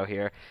real hero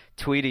here,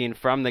 tweeting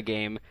from the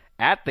game,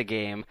 at the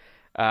game,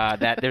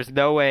 that there's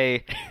no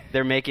way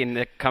they're making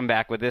the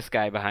comeback with this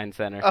guy behind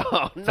center.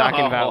 Oh, no.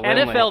 Talking about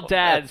NFL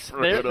dads,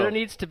 That's there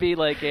needs to be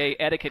like a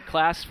etiquette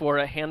class for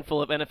a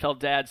handful of NFL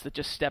dads that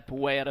just step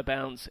way out of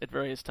bounds at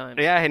various times.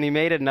 Yeah, and he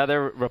made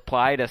another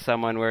reply to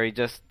someone where he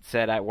just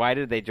said, why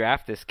did they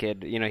draft this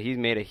kid? He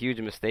made a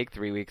huge mistake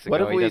 3 weeks ago.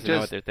 He doesn't know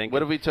what they're thinking.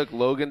 What if we took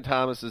Logan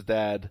Thomas's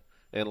dad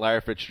and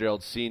Larry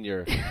Fitzgerald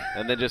Sr.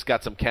 and then just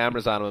got some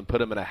cameras on him and put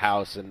him in a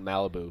house in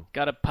Malibu?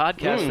 Got a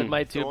podcast that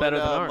might do better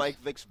than ours. Mike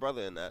Vick's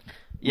brother in that.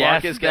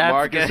 Yes, Get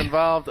Marcus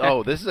involved.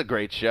 Oh, this is a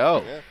great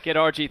show. Yeah. Get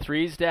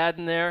RG3's dad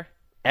in there.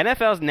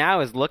 NFL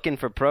now is looking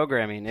for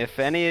programming. If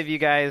any of you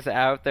guys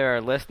out there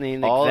are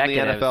listening, All in the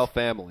executives, NFL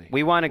family.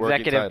 we want Working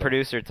executive title.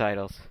 producer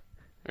titles.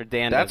 Or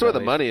Dan. That's does, where at the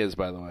least. money is,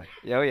 by the way.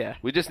 Oh, yeah.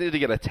 We just need to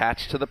get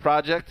attached to the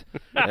project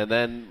and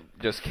then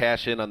just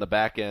cash in on the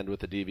back end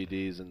with the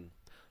DVDs and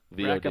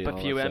VOD. Rack up and a all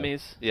few that stuff.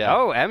 Emmys. Yeah.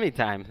 Oh, Emmy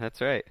time.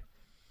 That's right.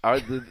 Are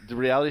the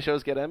reality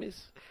shows get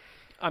Emmys?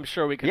 I'm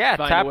sure we could Yeah,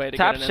 find Top, a way to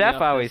Top get an Chef Emmy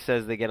off always this.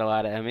 says they get a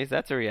lot of Emmys.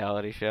 That's a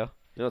reality show.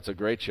 You know, it's a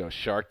great show,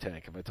 Shark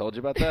Tank. Have I told you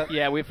about that?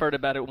 Yeah, we've heard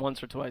about it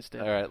once or twice,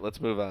 Dave. All right,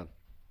 let's move on.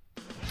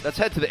 Let's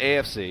head to the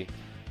AFC,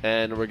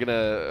 and we're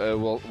gonna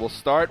we'll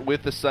start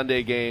with the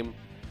Sunday game,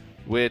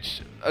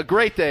 which a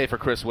great day for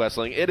Chris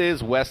Wesseling. It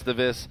is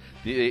Westivus.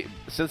 The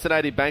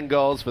Cincinnati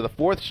Bengals, for the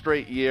 4th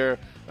straight year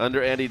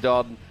under Andy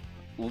Dalton,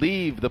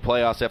 leave the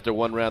playoffs after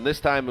one round. This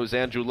time it was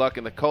Andrew Luck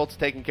and the Colts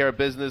taking care of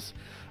business.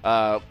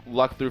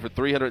 Luck threw for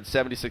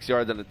 376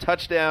 yards and a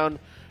touchdown.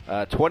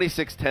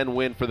 26-10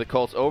 win for the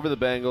Colts over the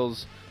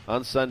Bengals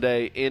on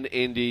Sunday in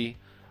Indy.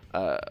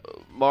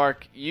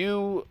 Mark,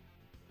 you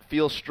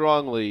feel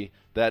strongly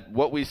that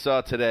what we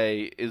saw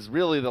today is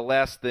really the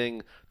last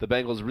thing the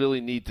Bengals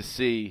really need to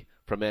see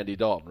from Andy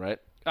Dalton, right?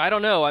 I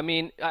don't know. I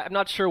mean, I'm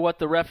not sure what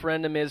the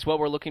referendum is, what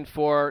we're looking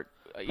for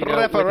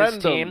with this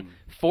team.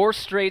 4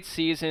 straight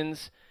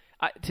seasons.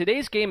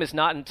 Today's game is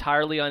not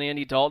entirely on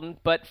Andy Dalton,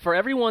 but for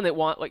everyone that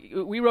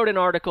we wrote an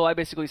article, I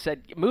basically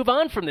said, move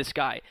on from this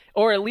guy,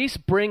 or at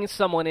least bring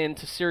someone in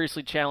to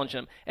seriously challenge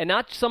him, and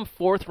not some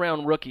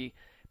 4th-round rookie.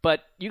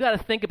 But you got to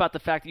think about the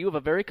fact that you have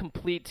a very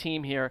complete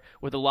team here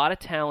with a lot of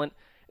talent,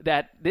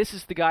 that this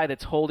is the guy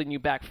that's holding you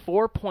back.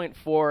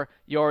 4.4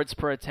 yards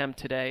per attempt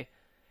today.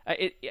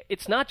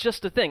 It's not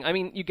just a thing. I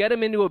mean, you get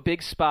him into a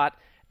big spot.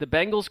 The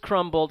Bengals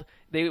crumbled.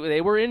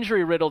 They were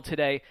injury-riddled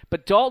today.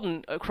 But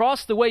Dalton,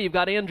 across the way, you've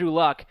got Andrew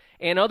Luck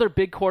and other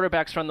big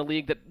quarterbacks around the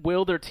league that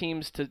will their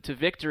teams to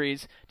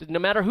victories, no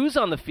matter who's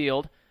on the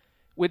field.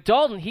 With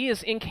Dalton, he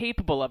is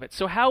incapable of it.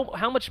 So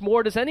how much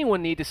more does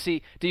anyone need to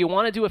see? Do you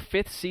want to do a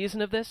 5th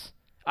season of this?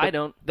 I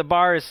don't. The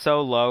bar is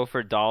so low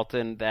for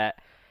Dalton that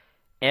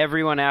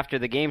everyone after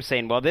the game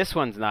saying, well, this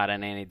one's not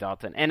on Andy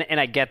Dalton. And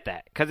I get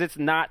that, because it's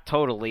not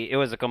totally. It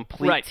was a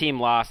complete team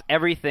loss.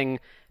 Everything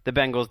the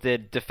Bengals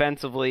did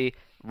defensively,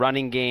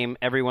 running game,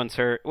 everyone's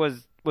hurt,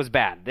 was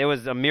bad. It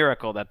was a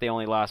miracle that they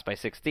only lost by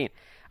 16.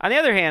 On the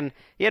other hand,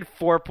 he had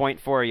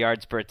 4.4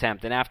 yards per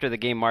attempt, and after the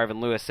game,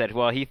 Marvin Lewis said,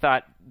 well, he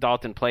thought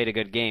Dalton played a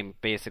good game,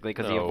 basically,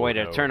 because he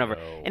avoided a turnover.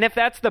 And if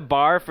that's the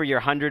bar for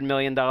your $100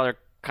 million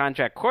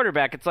contract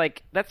quarterback, it's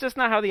like, that's just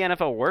not how the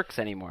NFL works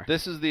anymore.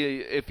 This is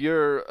if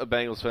you're a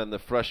Bengals fan, the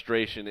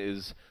frustration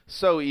is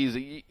so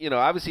easy. You know,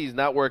 obviously he's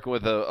not working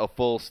with a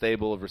full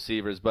stable of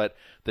receivers, but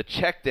the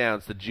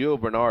checkdowns to Gio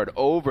Bernard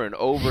over and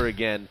over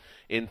again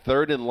in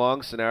 3rd and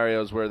long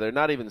scenarios where they're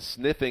not even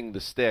sniffing the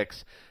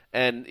sticks.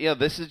 And, you know,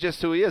 this is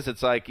just who he is.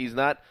 It's like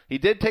he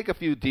did take a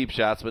few deep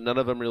shots, but none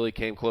of them really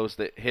came close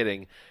to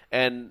hitting.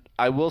 And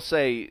I will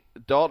say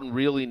Dalton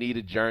really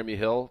needed Jeremy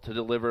Hill to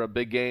deliver a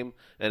big game,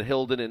 and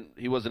Hill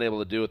he wasn't able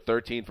to do it.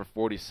 13 for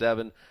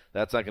 47.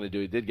 That's not going to do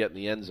it. He did get in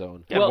the end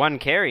zone. He had 1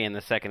 carry in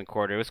the second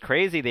quarter. It was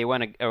crazy. They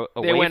went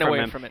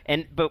away from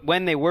him. But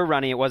when they were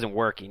running, it wasn't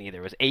working either.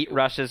 It was 8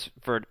 rushes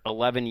for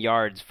 11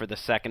 yards for the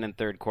second and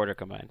third quarter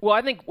combined. Well,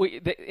 I think,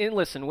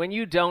 listen, when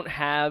you don't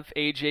have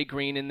A.J.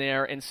 Green in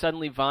there and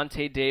suddenly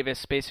Vontae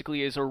Davis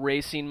basically is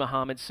erasing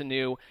Mohamed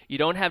Sanu, you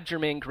don't have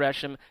Jermaine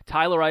Gresham,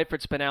 Tyler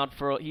Eifert's been out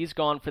he's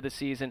gone for the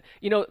season.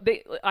 You know,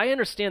 I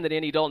understand that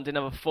Andy Dalton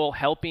didn't have a full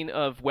helping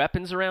of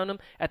weapons around him.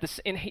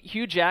 And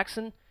Hugh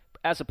Jackson,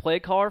 as a play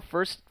caller,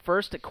 first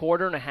a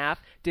quarter and a half,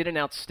 did an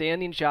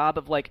outstanding job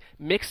of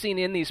mixing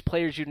in these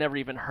players you'd never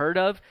even heard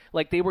of.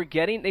 They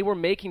were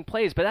making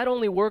plays, but that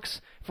only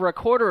works for a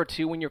quarter or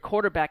two when your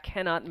quarterback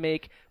cannot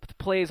make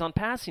plays on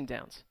passing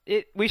downs.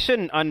 We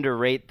shouldn't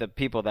underrate the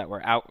people that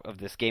were out of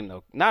this game,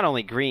 though. Not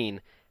only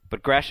Green,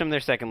 but Gresham, their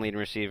second leading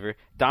receiver.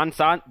 Dane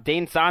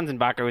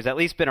Sanzenbacher, who's at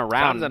least been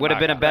around, would have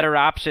been a better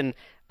option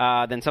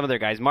than some of their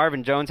guys.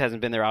 Marvin Jones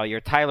hasn't been there all year.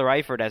 Tyler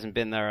Eifert hasn't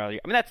been there all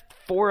year. I mean, that's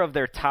 4 of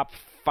their top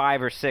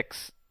 5 or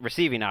 6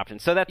 receiving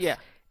options. So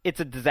it's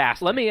a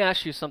disaster. Let me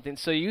ask you something.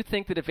 So you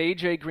think that if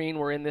A.J. Green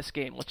were in this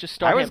game, let's just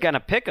start. I was going to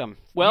pick him.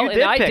 Well,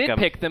 I did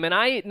pick them,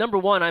 and number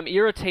one, I'm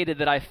irritated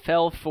that I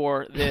fell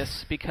for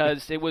this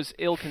because it was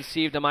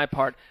ill-conceived on my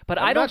part. But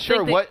I'm don't not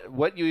sure think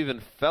what you even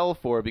fell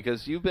for,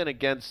 because you've been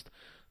against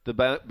the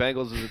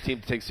Bengals as a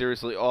team to take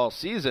seriously all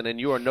season,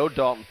 and you are no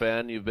Dalton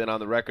fan. You've been on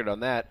the record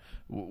on that.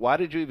 Why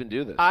did you even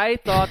do this? I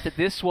thought that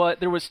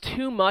there was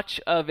too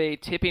much of a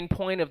tipping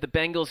point of the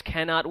Bengals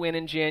cannot win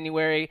in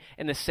January,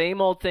 and the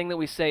same old thing that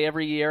we say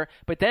every year.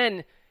 But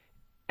then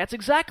that's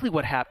exactly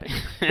what happened.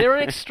 They were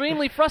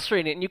extremely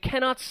frustrated, and you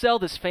cannot sell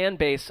this fan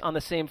base on the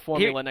same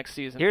formula next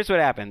season. Here's what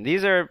happened.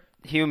 These are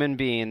human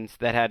beings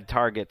that had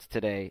targets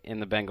today in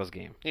the Bengals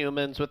game.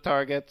 Humans with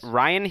targets.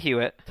 Ryan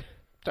Hewitt.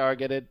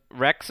 Targeted.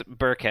 Rex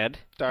Burkhead.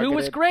 Targeted. Who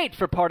was great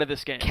for part of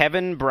this game.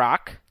 Kevin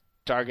Brock.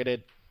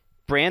 Targeted.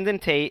 Brandon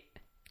Tate.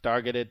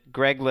 Targeted.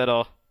 Greg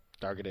Little.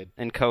 Targeted.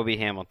 And Kobe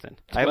Hamilton.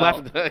 I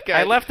left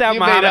out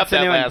Mohamed Sanu.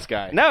 That last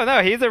guy.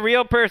 No, he's a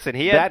real person.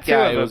 He had that 2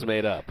 guy of them. was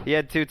made up. He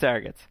had 2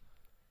 targets.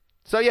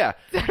 So, yeah,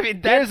 I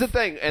mean, here's the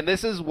thing, and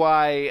this is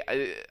why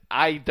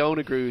I don't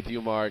agree with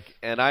you, Mark,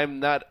 and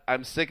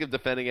I'm sick of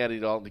defending Andy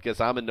Dalton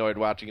because I'm annoyed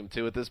watching him,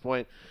 too, at this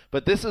point.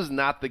 But this is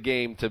not the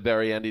game to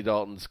bury Andy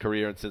Dalton's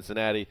career in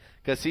Cincinnati,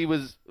 because he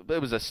was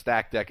was a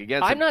stacked deck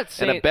against him. I'm not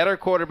saying and a better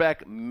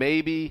quarterback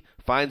maybe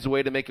finds a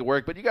way to make it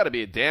work, but you got to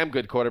be a damn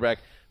good quarterback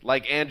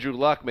like Andrew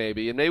Luck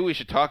maybe, and maybe we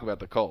should talk about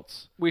the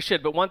Colts. We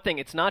should, but one thing,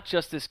 it's not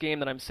just this game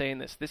that I'm saying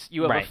this.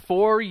 You have a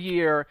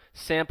 4-year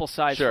sample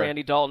size for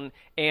Andy Dalton,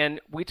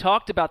 and we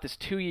talked about this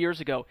 2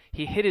 years ago.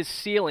 He hit his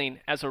ceiling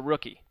as a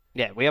rookie.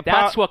 Yeah,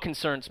 that's what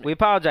concerns me. We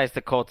apologize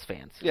to Colts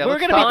fans. Yeah, we're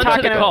going to be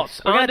talking to the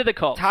Colts. We're on to the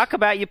Colts. Talk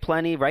about you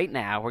plenty right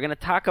now. We're going to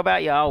talk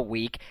about you all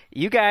week.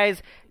 You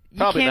guys.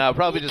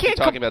 Probably just be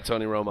talking about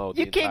Tony Romo.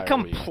 You can't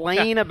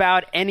complain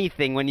about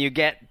anything when you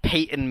get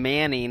Peyton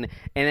Manning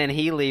and then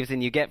he leaves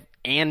and you get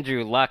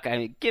Andrew Luck. I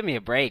mean, give me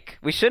a break.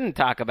 We shouldn't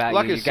talk about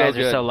you. You guys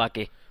are so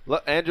lucky.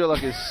 Andrew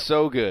Luck is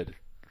so good.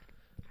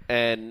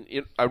 And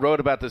I wrote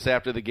about this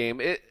after the game.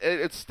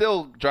 It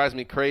still drives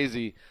me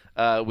crazy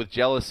with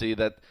jealousy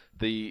that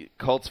the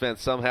Colts fans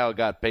somehow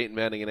got Peyton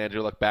Manning and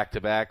Andrew Luck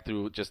back-to-back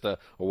through just a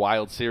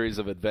wild series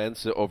of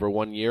events over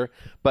 1 year.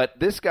 But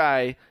this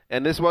guy,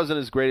 and this wasn't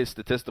his greatest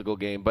statistical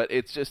game, but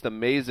it's just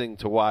amazing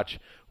to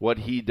watch what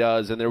he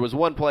does. And there was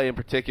one play in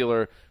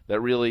particular that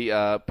really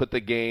put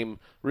the game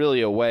really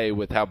away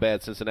with how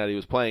bad Cincinnati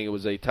was playing. It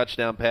was a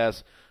touchdown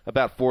pass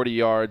about 40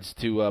 yards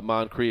to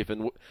Moncrief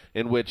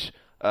in which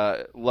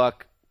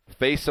Luck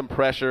faced some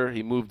pressure.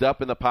 He moved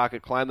up in the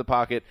pocket, climbed the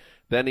pocket.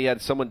 Then he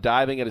had someone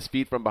diving at his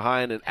feet from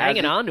behind. And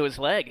hanging on to his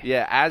leg.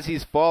 Yeah, as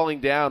he's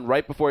falling down,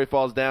 right before he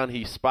falls down,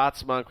 he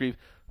spots Moncrief.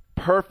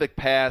 Perfect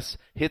pass,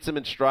 hits him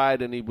in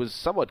stride, and he was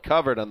somewhat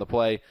covered on the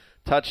play.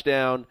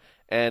 Touchdown.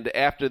 And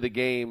after the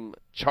game,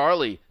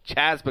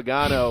 Chaz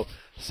Pagano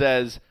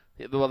says,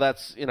 well,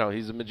 that's,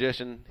 he's a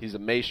magician. He's a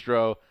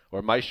maestro.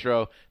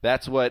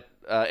 That's what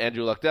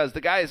Andrew Luck does.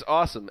 The guy is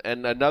awesome.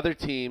 And another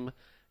team,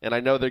 and I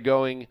know they're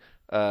going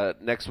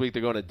next week,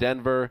 they're going to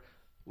Denver.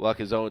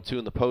 Luck is 0-2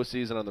 in the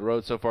postseason on the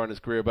road so far in his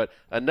career. But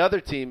another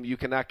team, you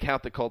cannot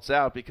count the Colts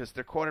out because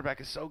their quarterback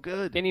is so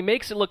good. And he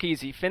makes it look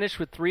easy. He finished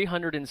with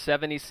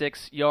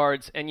 376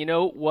 yards. And you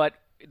know what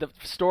the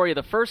story of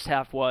the first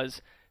half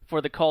was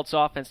for the Colts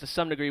offense to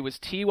some degree was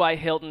T.Y.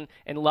 Hilton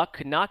and Luck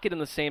could not get on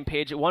the same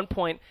page. At one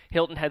point,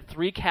 Hilton had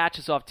 3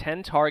 catches off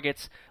 10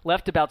 targets,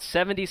 left about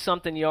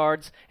 70-something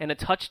yards, and a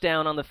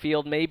touchdown on the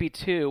field, maybe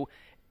 2.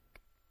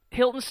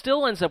 Hilton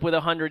still ends up with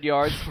 100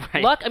 yards.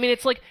 Right. Luck, I mean,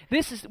 it's like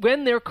this is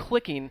when they're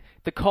clicking.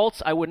 The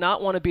Colts, I would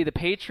not want to be the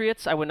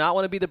Patriots. I would not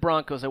want to be the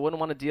Broncos. I wouldn't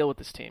want to deal with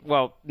this team.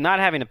 Well, not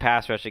having a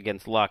pass rush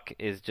against Luck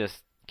is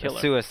just Killer.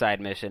 A suicide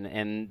mission,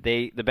 and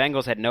the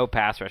Bengals had no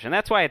pass rush, and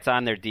that's why it's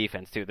on their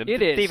defense, too. The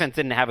defense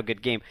didn't have a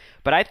good game,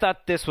 but I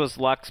thought this was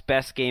Luck's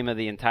best game of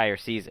the entire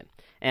season.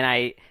 And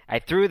I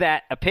threw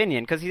that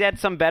opinion, because he had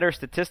some better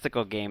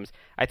statistical games,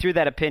 I threw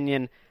that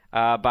opinion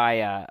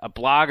by a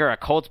blogger, a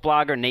Colts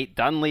blogger, Nate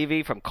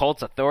Dunleavy from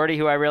Colts Authority,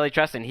 who I really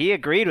trust, and he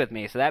agreed with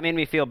me, so that made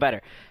me feel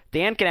better.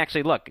 Dan can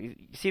actually look. You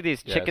see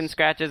these chicken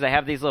scratches? I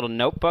have these little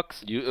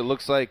notebooks. It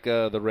looks like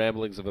the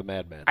ramblings of a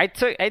madman. I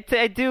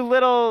do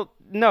little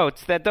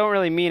notes that don't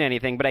really mean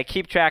anything, but I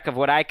keep track of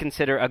what I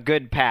consider a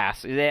good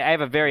pass. I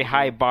have a very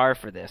high bar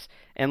for this.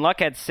 And Luck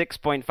had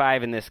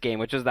 6.5 in this game,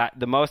 which was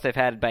the most I've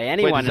had by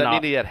anyone. Wait, does that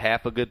mean he had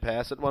half a good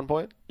pass at one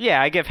point?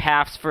 Yeah, I give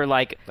halves for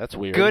that's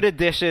weird. Good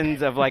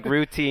additions of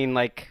routine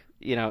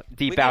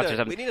deep outs or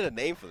something. We needed a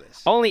name for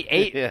this. Only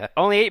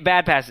 8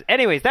 bad passes.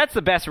 Anyways, that's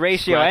the best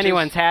ratio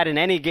anyone's had in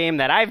any game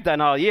that I've done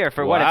all year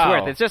for what it's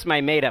worth. It's just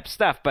my made up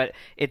stuff, but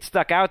it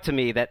stuck out to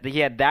me that he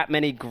had that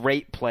many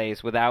great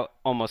plays without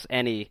almost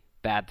any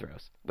bad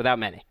throws. Without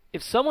many.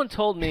 If someone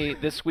told me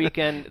this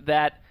weekend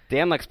that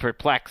Dan looks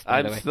perplexed.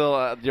 By the way. I'm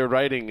still. Your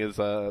writing is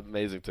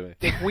amazing to me.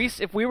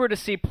 If we were to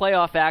see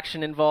playoff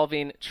action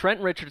involving Trent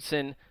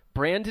Richardson,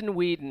 Brandon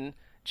Weeden,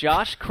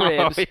 Josh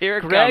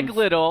Cribbs, Greg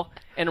Little,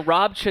 and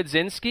Rob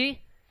Chudzinski,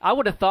 I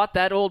would have thought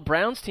that old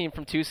Browns team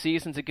from 2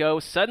 seasons ago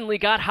suddenly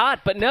got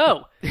hot. But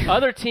no,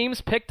 other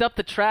teams picked up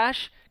the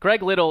trash.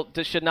 Greg Little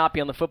should not be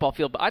on the football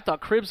field, but I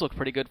thought Cribbs looked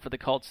pretty good for the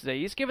Colts today.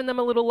 He's given them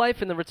a little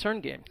life in the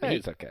return game.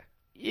 He's okay.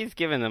 He's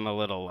giving them a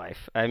little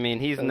life. I mean,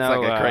 he's That's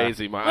no like a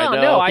crazy.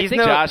 I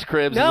think Josh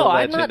Cribbs is a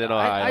legend in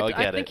Ohio.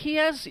 I think he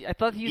has. I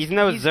thought he's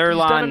no Zerlon.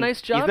 He's done a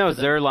nice job. He's no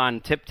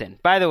Zerlon Tipton.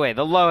 By the way,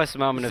 the lowest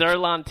moment of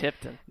Zerlon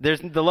Tipton.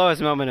 There's the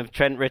lowest moment of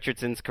Trent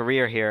Richardson's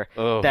career here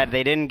that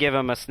they didn't give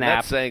him a snap.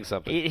 That's saying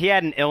something. He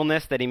had an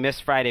illness that he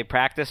missed Friday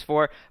practice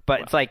for,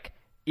 but it's like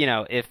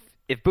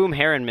if Boom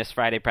Herron missed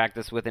Friday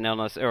practice with an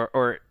illness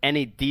or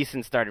any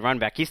decent starting run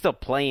back, he's still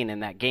playing in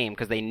that game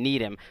because they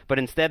need him. But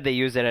instead they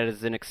use it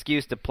as an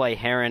excuse to play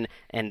Herron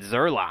and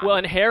Zerlon. Well,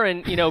 and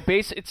Herron,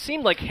 it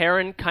seemed like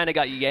Herron kind of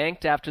got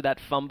yanked after that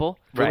fumble.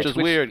 Which is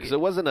weird because it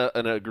wasn't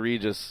an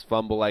egregious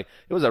fumble. It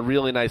was a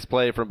really nice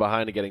play from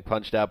behind and getting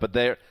punched out. But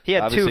he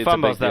had 2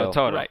 fumbles, though,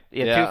 total. Right.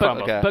 He had 2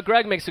 fumbles. Okay. But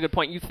Greg makes a good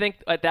point. You think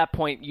at that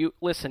point, you're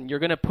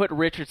going to put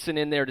Richardson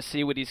in there to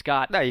see what he's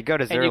got. No, you go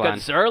to Zerlon. And you got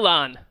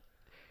Zerlon.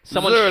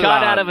 Someone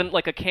shot out of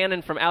like a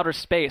cannon from outer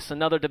space,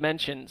 another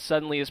dimension,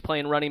 suddenly is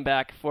playing running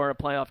back for a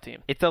playoff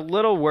team. It's a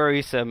little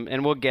worrisome,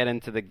 and we'll get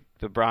into the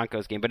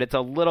Broncos game, but it's a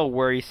little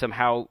worrisome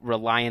how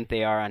reliant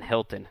they are on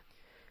Hilton.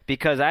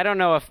 because I don't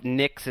know if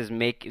Nix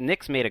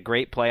made a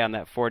great play on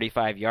that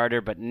 45-yarder,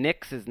 but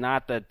Nix is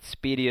not the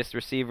speediest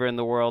receiver in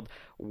the world.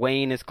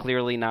 Wayne is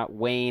clearly not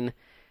Wayne.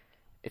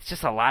 It's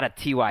just a lot of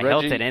T.Y.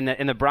 Hilton,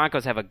 and the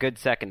Broncos have a good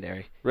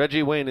secondary.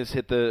 Reggie Wayne has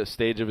hit the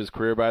stage of his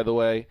career, by the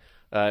way.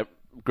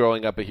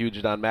 Growing up a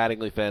huge Don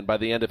Mattingly fan, by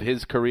the end of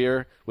his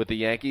career with the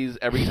Yankees,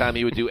 every time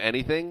he would do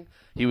anything,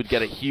 he would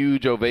get a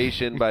huge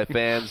ovation by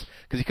fans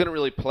because he couldn't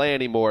really play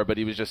anymore, but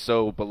he was just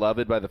so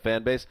beloved by the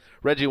fan base.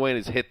 Reggie Wayne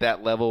has hit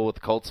that level with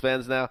Colts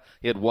fans now.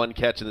 He had one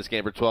catch in this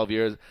game for 12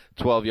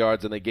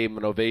 yards, and they gave him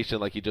an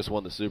ovation like he just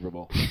won the Super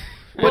Bowl.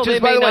 Which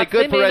is, by the way,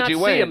 good for Reggie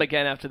Wayne. They may not see him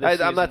again after this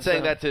season, I'm not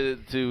saying that to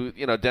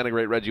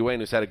denigrate Reggie Wayne,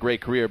 who's had a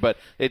great career, but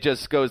it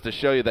just goes to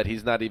show you that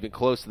he's not even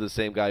close to the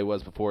same guy he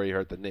was before he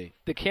hurt the knee.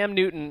 The Cam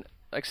Newton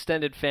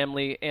extended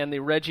family and the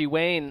Reggie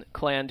Wayne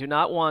clan do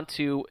not want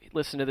to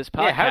listen to this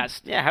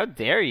podcast. How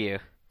dare you?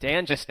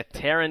 Dan just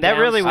tearing down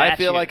really statues. I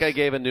feel like I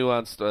gave a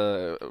nuanced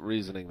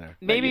reasoning there.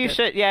 Maybe you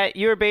should. Yeah,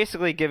 you were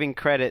basically giving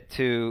credit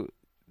to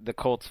the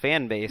Colts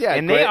fan base, yeah,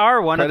 and they are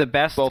one of the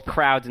best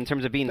crowds in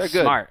terms of being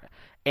smart.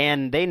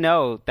 And they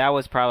know that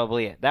was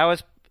probably it. That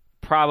was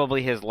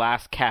probably his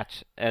last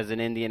catch as an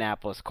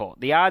Indianapolis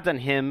Colt. The odds on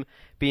him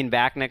being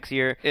back next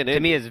year, to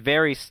me, is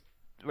very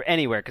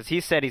anywhere, because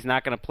he said he's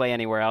not going to play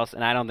anywhere else,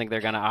 and I don't think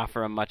they're going to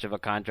offer him much of a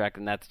contract,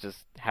 and that's just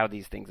how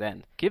these things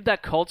end. Give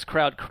that Colts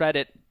crowd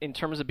credit in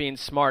terms of being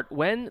smart.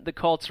 When the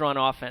Colts are on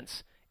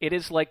offense, it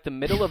is like the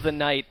middle of the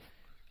night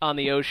on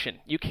the ocean.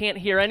 You can't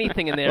hear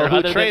anything in there.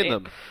 Well, who trained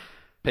them?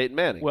 Peyton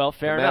Manning. Well,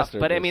 fair enough.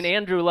 But, I mean,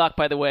 Andrew Luck,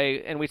 by the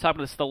way, and we talked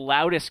about this, the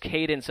loudest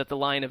cadence at the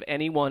line of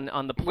anyone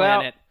on the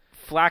planet.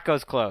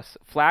 Flacco's close.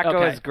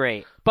 Flacco is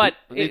great. But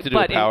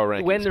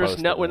when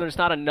there's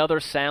not another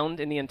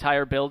sound in the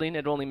entire building,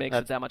 it only makes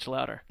it that much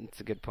louder.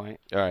 That's a good point.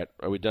 All right.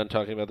 Are we done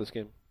talking about this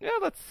game? Yeah,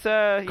 let's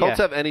Colts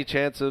have any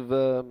chance of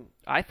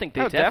I think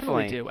they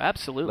definitely do.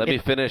 Absolutely. Let me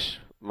finish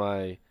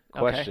my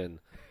question.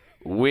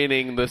 Okay.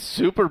 Winning the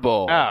Super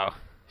Bowl. Oh,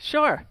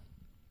 sure.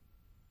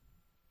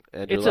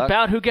 It's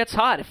about who gets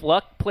hot. If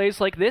Luck plays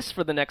like this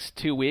for the next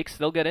 2 weeks,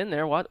 they'll get in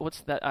there.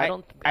 What's that? I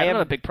don't have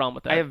a big problem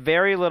with that. I have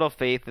very little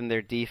faith in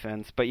their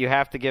defense, but you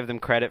have to give them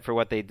credit for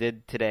what they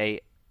did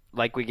today,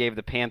 like we gave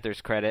the Panthers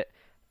credit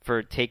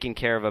for taking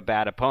care of a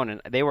bad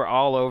opponent. They were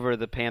all over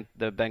the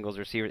Bengals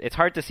receivers. It's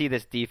hard to see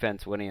this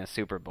defense winning a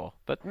Super Bowl.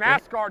 But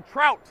NASCAR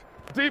Trout,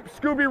 deep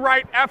Scooby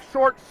right, F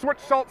short, switch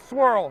salt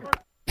swirl.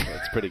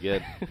 That's pretty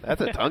good.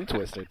 That's a tongue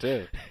twister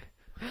too.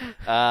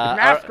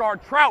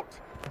 NASCAR Trout.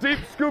 Deep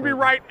Scooby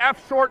right,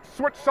 F short,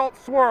 switch salt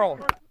swirl.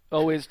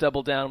 Always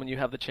double down when you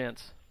have the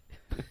chance.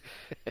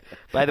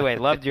 By the way,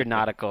 loved your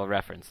nautical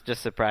reference.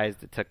 Just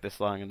surprised it took this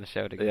long in the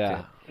show to get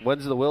to.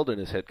 When's the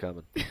Wilderness hit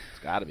coming? It's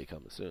got to be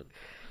coming soon.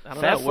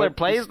 Sessler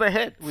plays the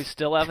hits. We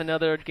still have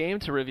another game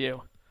to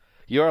review.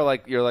 You're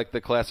like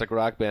the classic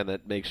rock band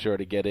that makes sure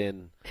to get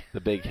in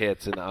the big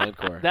hits in the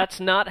encore.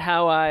 That's not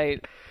how I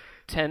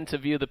tend to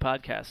view the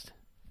podcast.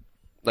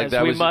 Like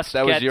that was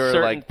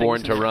your like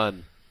Born to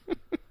Run.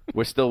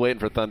 We're still waiting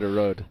for Thunder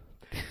Road.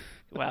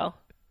 Well,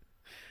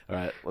 all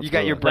right. You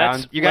got your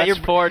Browns. You got your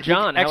for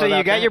John. Actually,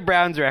 you got your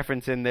Browns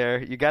reference in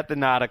there. You got the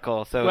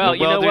nautical. So well,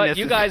 you know what?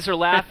 You guys are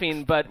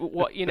laughing, but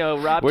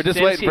Rob. We're just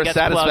waiting for gets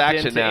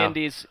satisfaction into now.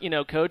 Indy's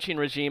coaching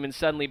regime, and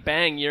suddenly,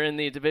 bang! You're in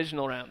the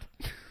divisional round.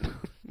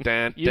 You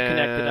connect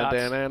the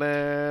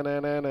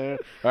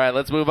dots. All right,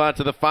 let's move on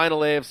to the final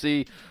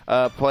AFC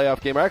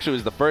playoff game. Or actually, it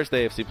was the first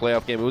AFC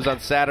playoff game. It was on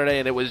Saturday,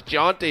 and it was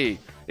jaunty.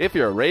 If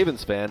you're a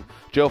Ravens fan,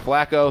 Joe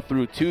Flacco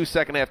threw 2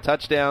 second-half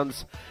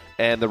touchdowns,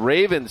 and the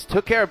Ravens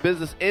took care of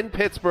business in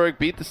Pittsburgh,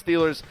 beat the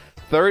Steelers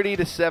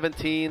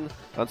 30-17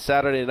 on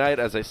Saturday night.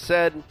 As I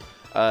said,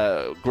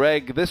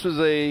 Greg, this was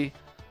a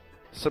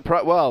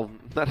surprise. Well,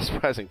 not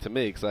surprising to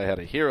me because I had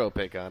a hero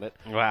pick on it.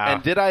 Wow.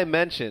 And did I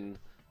mention?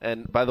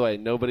 And by the way,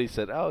 nobody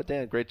said, "Oh,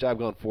 Dan, great job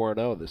going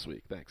 4-0 this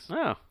week." Thanks.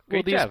 Oh,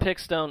 great job. These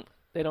picks don't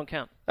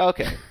count.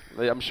 Okay,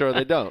 I'm sure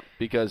they don't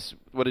because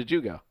what did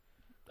you go?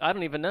 I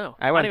don't even know.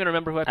 I don't even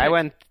remember who I picked. I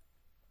went.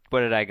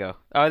 What did I go?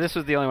 Oh, this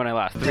was the only one I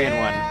lost.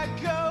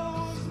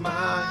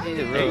 3-1.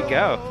 There you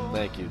go.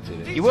 Thank you,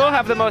 T. You will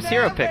have the most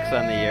hero picks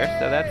on the year,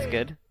 so that's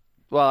good.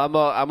 Well,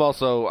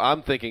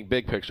 I'm thinking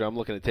big picture. I'm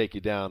looking to take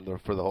you down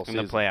for the whole season.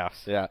 In the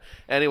playoffs. Yeah.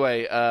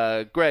 Anyway,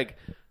 Greg,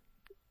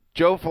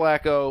 Joe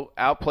Flacco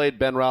outplayed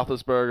Ben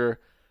Roethlisberger.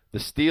 The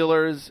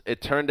Steelers,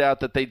 it turned out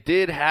that they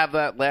did have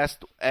that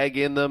last egg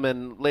in them,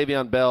 and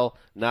Le'Veon Bell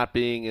not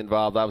being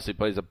involved obviously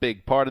plays a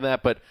big part in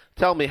that. But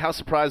tell me, how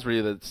surprised were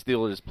you that the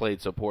Steelers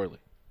played so poorly?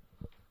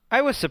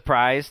 I was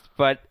surprised,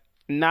 but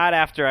not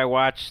after I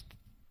watched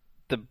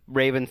the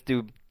Ravens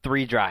do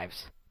 3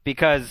 drives,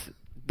 because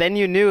then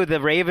you knew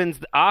the Ravens'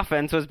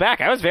 offense was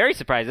back. I was very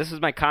surprised. This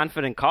was my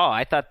confident call.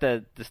 I thought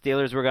the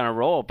Steelers were going to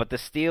roll, but the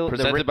Steelers...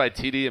 Presented by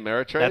TD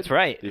Ameritrade? That's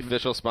right. The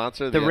official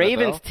sponsor of the NFL?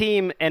 Ravens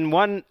team,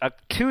 and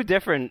 2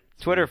 different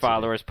Twitter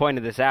followers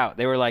pointed this out.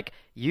 They were like,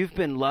 you've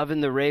been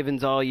loving the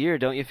Ravens all year.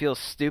 Don't you feel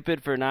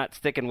stupid for not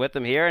sticking with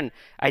them here? And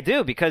I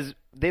do, because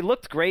they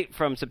looked great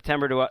from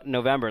September to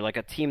November, like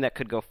a team that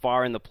could go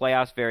far in the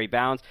playoffs, very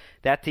balanced.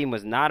 That team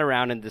was not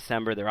around in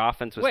December. Their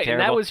offense was terrible.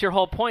 And that was your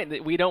whole point,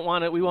 that we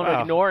want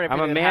to ignore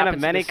everything. I'm a man of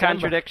many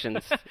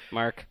contradictions,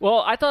 Mark. Well,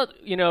 I thought,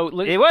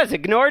 it was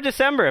ignore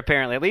December,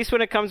 apparently. At least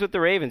when it comes with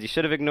the Ravens, you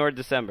should have ignored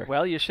December.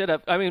 Well, you should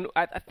have. I mean,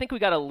 I think we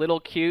got a little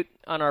cute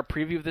on our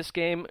preview of this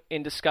game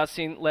in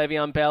discussing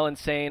Le'Veon Bell and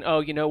saying,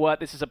 oh, you know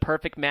what, this is a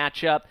perfect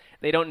matchup.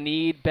 They don't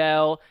need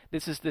Bell.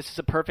 This is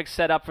a perfect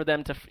setup for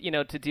them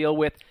to deal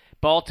with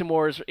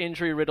Baltimore's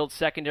injury-riddled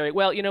secondary.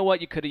 Well, you know what?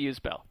 You could have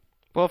used Bell.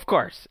 Well, of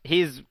course. I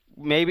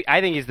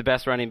think he's the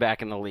best running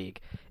back in the league.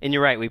 And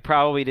you're right. We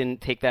probably didn't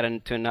take that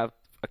into enough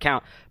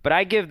account. But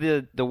I give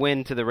the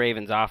win to the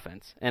Ravens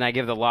offense, and I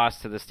give the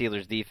loss to the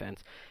Steelers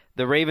defense.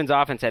 The Ravens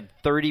offense had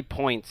 30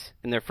 points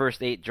in their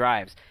first 8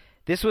 drives.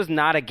 This was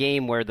not a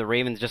game where the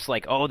Ravens just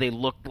they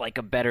looked like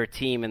a better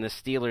team and the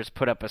Steelers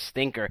put up a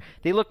stinker.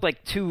 They looked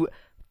like two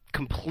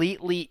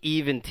completely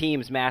even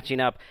teams matching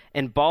up,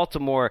 and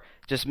Baltimore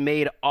just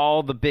made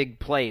all the big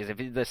plays.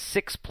 The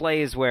 6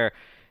 plays where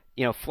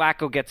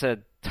Flacco gets a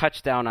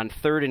touchdown on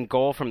 3rd and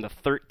goal from the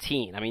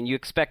 13. I mean, you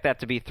expect that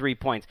to be 3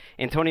 points.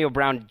 Antonio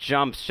Brown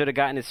jumps, should have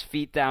gotten his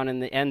feet down in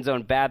the end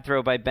zone. Bad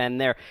throw by Ben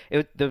there.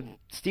 The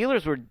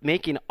Steelers were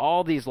making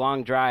all these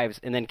long drives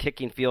and then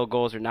kicking field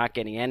goals or not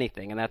getting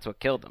anything, and that's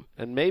what killed them.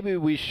 And maybe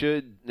we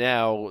should,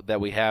 now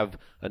that we have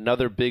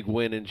another big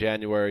win in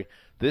January,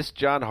 this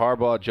John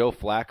Harbaugh, Joe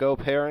Flacco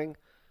pairing,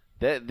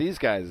 these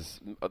guys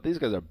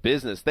are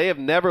business. They have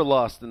never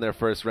lost in their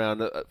first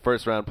round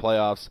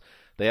playoffs.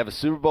 They have a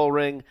Super Bowl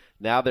ring.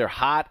 Now they're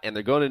hot, and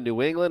they're going to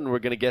New England. We're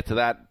going to get to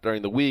that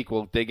during the week.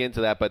 We'll dig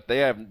into that. But they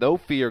have no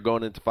fear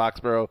going into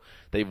Foxborough.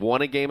 They've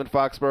won a game in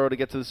Foxborough to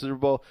get to the Super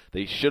Bowl.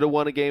 They should have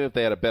won a game if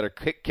they had a better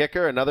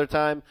kicker another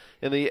time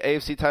in the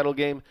AFC title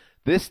game.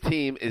 This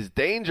team is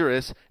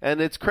dangerous,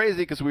 and it's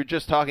crazy because we were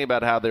just talking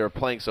about how they were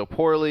playing so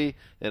poorly,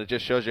 and it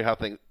just shows you how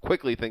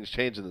quickly things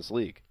change in this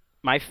league.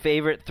 My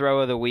favorite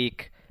throw of the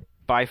week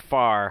by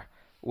far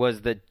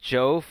was the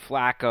Joe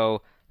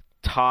Flacco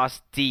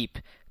toss deep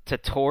to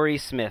Torrey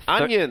Smith.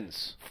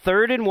 Onions.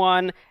 3rd and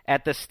 1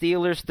 at the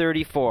Steelers'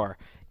 34.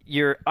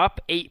 You're up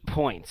 8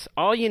 points.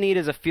 All you need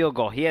is a field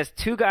goal. He has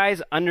 2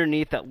 guys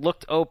underneath that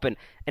looked open,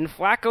 and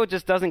Flacco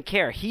just doesn't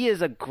care. He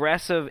is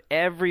aggressive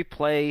every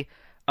play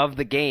of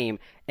the game,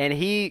 and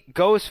he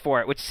goes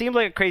for it, which seemed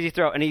like a crazy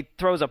throw, and he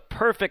throws a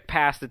perfect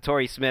pass to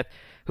Torrey Smith,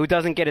 who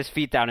doesn't get his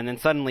feet down, and then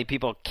suddenly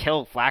people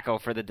kill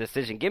Flacco for the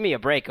decision. Give me a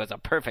break. It was a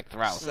perfect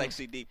throw.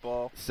 Sexy deep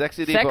ball.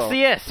 Sexy deep ball.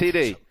 Sexiest.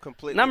 TD.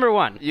 Completely. Number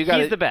 1.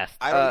 He's the best.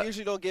 I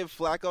usually don't give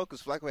Flacco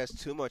because Flacco has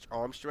too much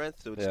arm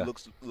strength, so it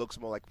looks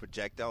more like a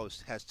projectile.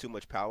 It has too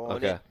much power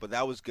on it, but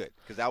that was good.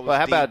 That was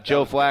how about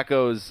Joe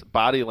Flacco's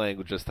body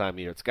language this time of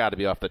year? It's got to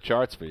be off the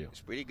charts for you.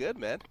 It's pretty good,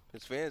 man.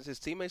 His fans, his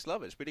teammates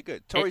love it. It's pretty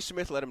good. Torrey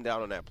Smith let him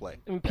down on that play.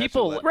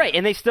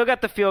 And they still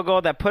got the field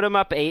goal that put him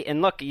up 8.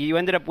 And look, you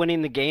ended up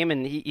winning the game,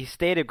 and he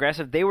stayed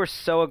aggressive. They were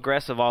so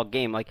aggressive all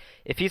game. Like,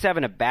 if he's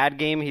having a bad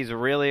game, he's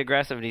really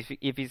aggressive, and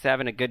if he's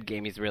having a good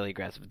game, he's really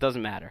aggressive. It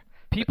doesn't matter.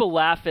 People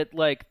laugh at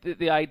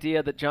the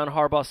idea that John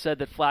Harbaugh said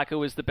that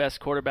Flacco is the best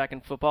quarterback in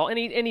football, and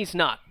he's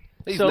not.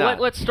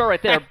 Let's start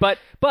right there. But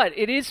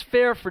it is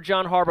fair for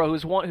John Harbaugh,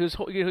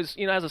 who's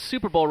has a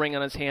Super Bowl ring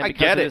on his hand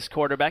because of his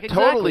quarterback.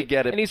 Exactly. Totally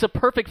get it. And he's a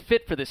perfect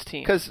fit for this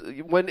team. Because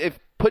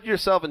put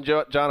yourself in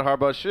John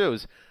Harbaugh's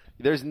shoes.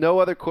 There's no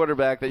other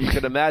quarterback that you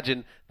could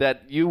imagine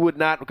that you would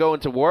not go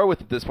into war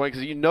with at this point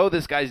because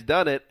this guy's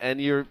done it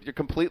and you're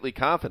completely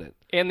confident.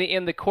 And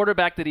the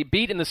quarterback that he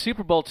beat in the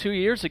Super Bowl 2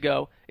 years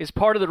ago is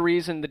part of the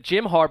reason that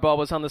Jim Harbaugh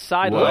was on the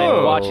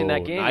sideline watching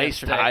that game. Nice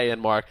tie-in,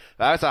 Mark.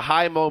 That's a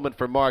high moment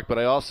for Mark, but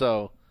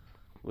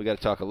we got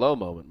to talk a low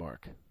moment,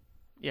 Mark.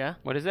 Yeah?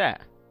 What is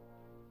that?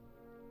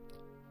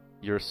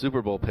 Your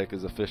Super Bowl pick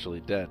is officially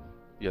dead.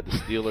 You have the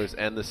Steelers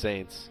and the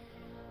Saints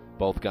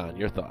both gone.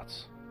 Your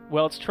thoughts?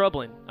 Well, it's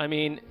troubling. I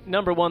mean,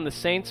 number 1, the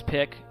Saints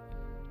pick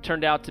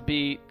turned out to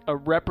be a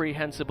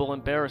reprehensible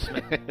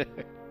embarrassment.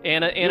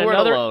 and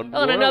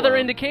another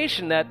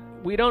indication that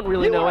we don't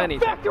really know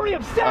anything. Factory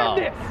of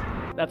sadness!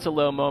 That's a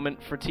low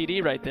moment for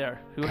TD right there,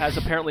 who has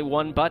apparently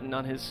one button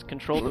on his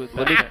control booth.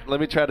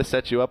 Let me try to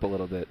set you up a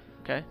little bit.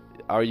 Okay.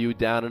 Are you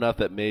down enough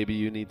that maybe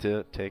you need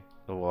to take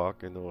a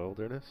walk in the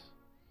wilderness?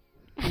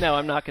 No,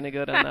 I'm not going to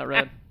go down that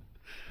road.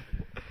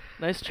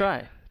 Nice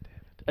try.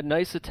 A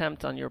nice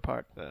attempt on your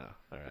part. Oh,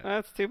 all right.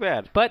 That's too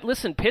bad. But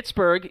listen,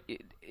 Pittsburgh,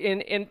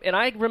 and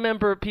I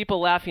remember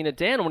people laughing at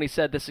Dan when he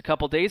said this a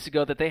couple days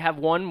ago, that they have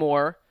one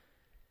more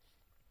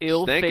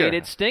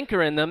ill-fated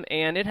stinker in them,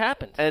 and it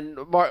happened. And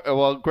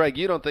Greg,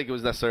 you don't think it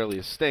was necessarily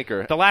a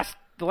stinker? The last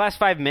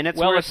 5 minutes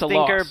were a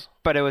stinker,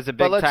 but it was a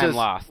big-time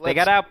loss. They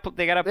got out.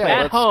 At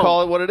let's home.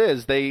 Call it what it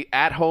is. They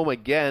at home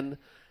again.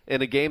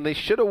 In a game they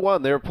should have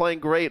won. They were playing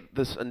great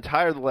this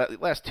entire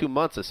last 2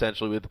 months,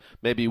 essentially, with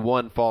maybe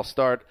one false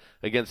start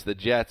against the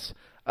Jets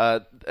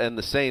and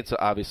the Saints,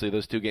 obviously,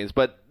 those 2 games.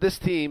 But this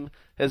team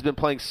has been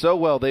playing so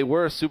well. They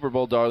were a Super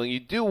Bowl darling.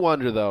 You do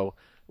wonder, though,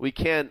 we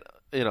can't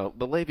the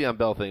Le'Veon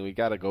Bell thing, we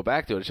got to go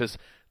back to it. It's just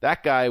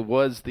that guy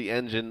was the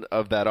engine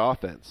of that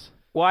offense.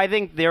 Well, I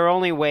think their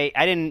only way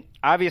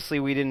obviously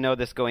we didn't know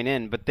this going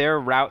in, but their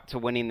route to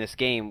winning this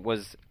game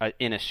was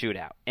in a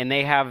shootout. And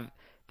they have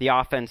the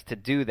offense to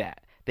do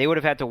that. They would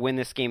have had to win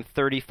this game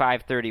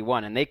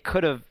 35-31, and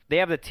they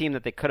have the team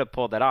that they could have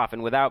pulled that off,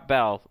 and without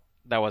Bell,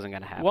 that wasn't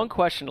going to happen. One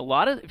question,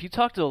 if you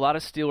talk to a lot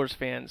of Steelers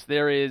fans,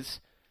 there is,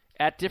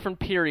 at different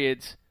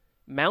periods,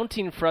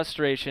 mounting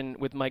frustration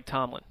with Mike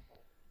Tomlin.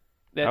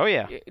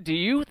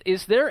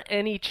 Is there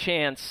any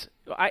chance,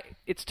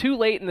 it's too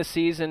late in the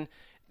season,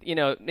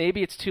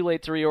 maybe it's too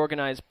late to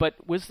reorganize, but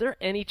was there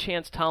any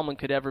chance Tomlin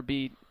could ever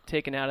be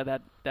taken out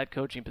of that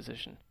coaching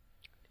position?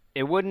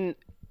 It wouldn't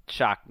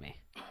shock me.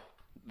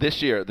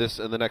 This year,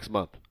 in the next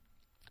month,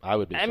 I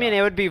would be shocked. I mean,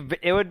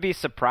 it would be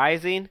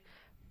surprising,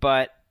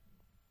 but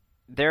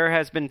there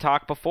has been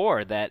talk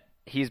before that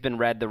he's been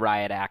read the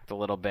riot act a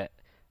little bit.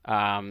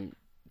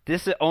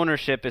 This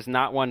ownership is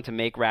not one to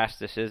make rash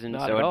decisions,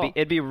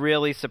 it'd be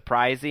really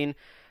surprising,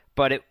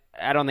 but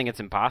I don't think it's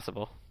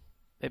impossible.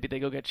 Maybe they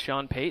go get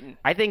Sean Payton.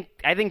 I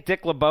think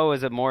Dick LeBeau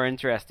is a more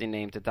interesting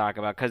name to talk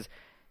about because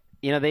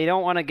they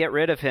don't want to get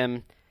rid of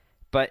him.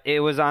 But it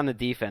was on the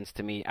defense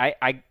to me.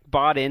 I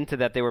bought into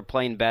that they were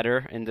playing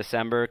better in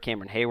December.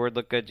 Cameron Hayward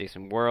looked good,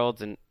 Jason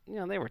Worlds, and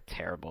they were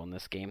terrible in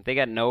this game. They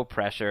got no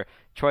pressure.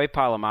 Troy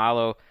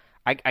Polamalu,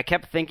 I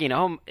kept thinking,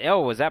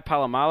 was that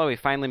Polamalu? He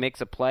finally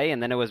makes a play,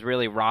 and then it was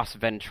really Ross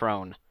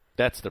Ventrone.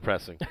 That's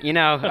depressing.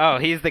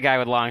 He's the guy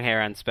with long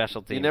hair on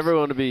special teams. You never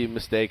want to be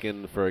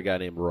mistaken for a guy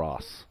named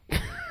Ross.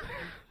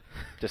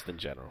 Just in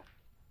general.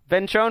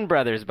 Ventrone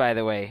brothers, by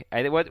the way.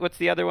 What's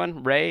the other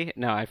one? Ray?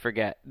 No, I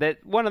forget.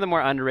 That one of the more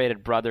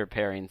underrated brother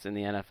pairings in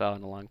the NFL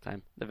in a long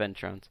time. The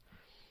Ventrones.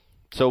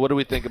 So what do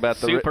we think about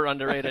the super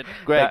underrated?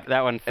 Greg,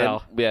 that one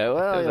fell.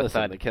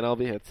 Listen, it can all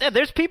be hits. Yeah,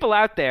 there's people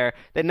out there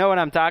that know what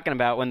I'm talking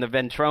about when the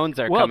Ventrones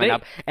are coming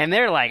up, and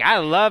they're like, "I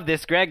love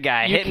this Greg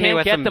guy." You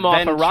can't get them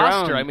off a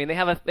roster. I mean, they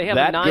have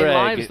 9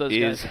 lives. Those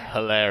guys is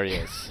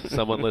hilarious.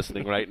 Someone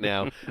listening right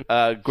now,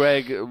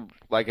 Greg.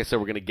 Like I said,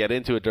 we're going to get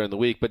into it during the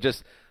week, but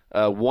just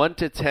 1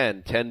 to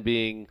 10, 10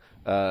 being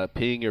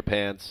peeing your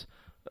pants,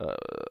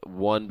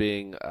 1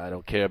 being I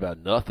don't care about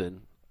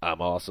nothing. I'm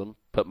awesome.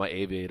 Put my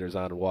aviators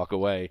on and walk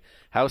away.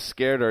 How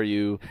scared are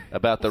you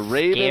about the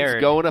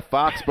Ravens going to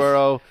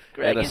Foxborough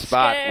in a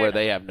spot where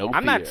they have no fear?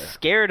 I'm not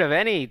scared of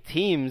any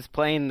teams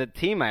playing the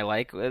team I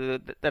like.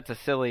 That's a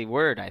silly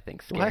word, I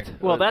think, scared.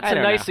 What? Well, that's a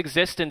nice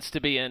existence to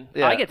be in.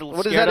 Yeah. I get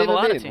scared of a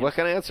lot of teams. What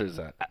kind of answer is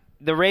that?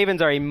 The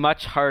Ravens are a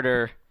much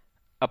harder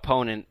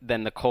opponent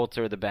than the Colts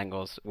or the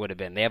Bengals would have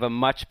been. They have a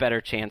much better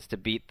chance to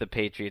beat the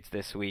Patriots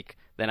this week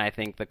than I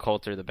think the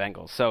Colts or the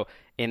Bengals. So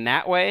in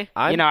that way,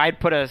 I'd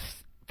put a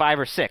 5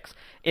 or 6.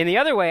 In the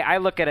other way, I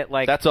look at it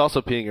like... That's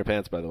also peeing your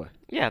pants, by the way.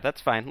 Yeah, that's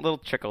fine. Little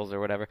trickles or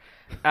whatever.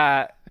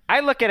 I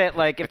look at it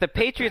like if the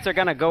Patriots are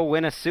going to go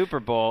win a Super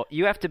Bowl,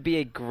 you have to be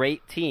a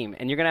great team,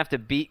 and you're going to have to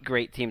beat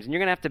great teams, and you're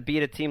going to have to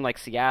beat a team like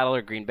Seattle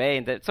or Green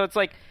Bay. So it's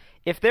like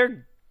if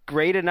they're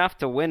great enough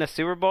to win a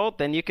Super Bowl,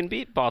 then you can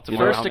beat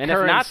Baltimore. And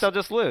if not, they'll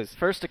just lose.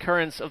 First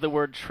occurrence of the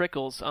word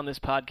trickles on this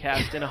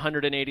podcast in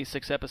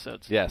 186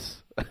 episodes.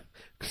 Yes.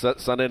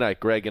 Sunday night,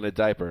 Greg in a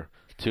diaper.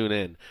 Tune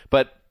in.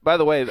 But... By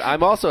the way,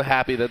 I'm also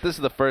happy that this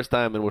is the first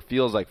time in what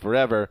feels like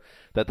forever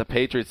that the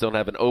Patriots don't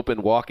have an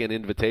open walk-in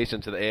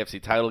invitation to the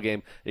AFC title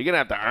game. You're going to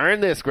have to earn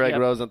this, Greg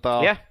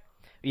Rosenthal. Yeah.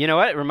 You know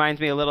what? It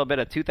reminds me a little bit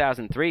of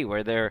 2003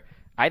 where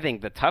I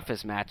think the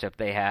toughest matchup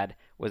they had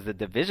was the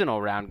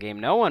divisional round game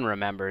no one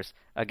remembers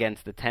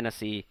against the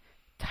Tennessee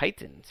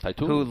Titans,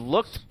 who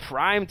looked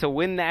primed to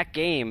win that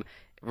game,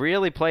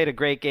 really played a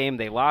great game.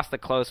 They lost a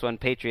close one.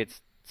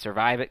 Patriots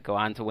survive it, go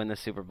on to win the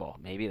Super Bowl.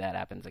 Maybe that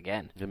happens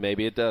again. And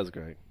maybe it does,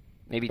 Greg.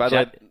 Maybe By the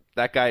way,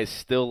 that guy is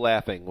still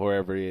laughing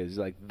wherever he is. He's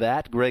like,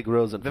 that Greg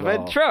Rosenthal. The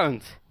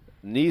Ventrones.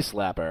 Knee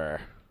slapper.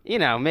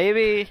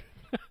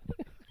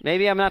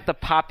 Maybe I'm not the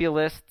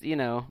populist,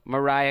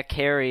 Mariah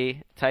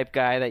Carey type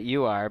guy that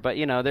you are. But,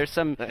 there's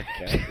some...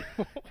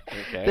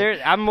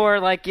 Okay. I'm more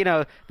like,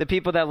 the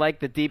people that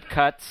like the deep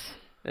cuts,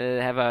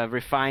 have a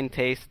refined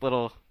taste,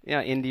 little,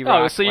 indie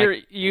rock. Oh, so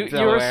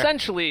you're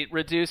essentially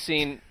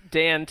reducing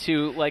Dan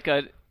to like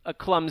a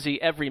clumsy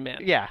everyman.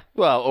 Yeah.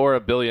 Well, or a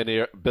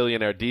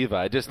billionaire diva.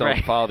 I just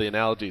don't follow the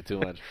analogy too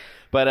much.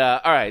 But,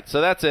 all right,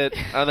 so that's it.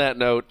 On that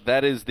note,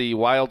 that is the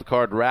wild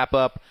card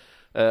wrap-up.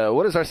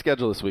 What is our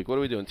schedule this week? What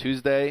are we doing,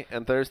 Tuesday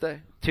and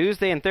Thursday?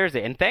 Tuesday and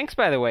Thursday. And thanks,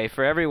 by the way,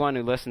 for everyone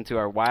who listened to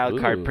our wild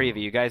card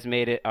preview. You guys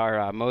made it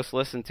our most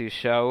listened to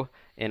show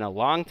in a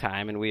long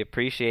time, and we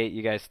appreciate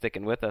you guys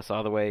sticking with us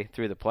all the way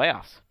through the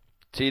playoffs.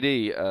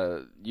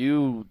 TD,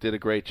 you did a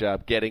great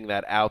job getting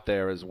that out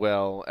there as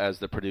well as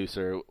the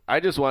producer. I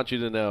just want you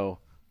to know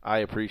I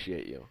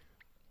appreciate you.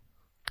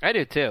 I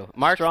do too.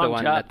 Mark's Strong the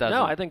one job. that does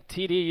No, it. I think,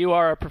 TD, you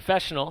are a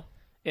professional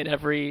in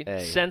every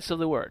sense of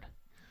the word.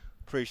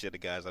 Appreciate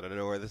it, guys. I don't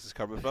know where this is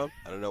coming from.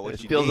 I don't know what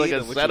it you feels need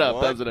like a setup,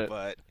 want, doesn't it?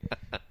 But,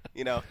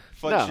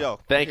 fun show.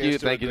 Thank you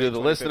to the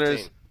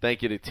listeners.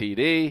 Thank you to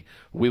TD.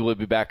 We will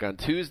be back on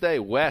Tuesday.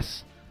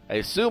 Wes, I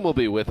assume, will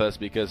be with us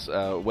because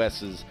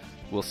Wes is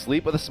will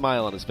sleep with a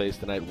smile on his face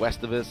tonight.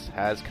 Westovus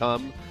has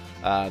come.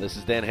 This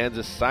is Dan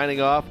Hanzus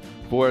signing off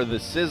for the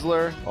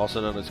Sizzler,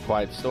 also known as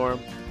Quiet Storm,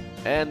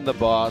 and the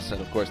Boss, and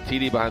of course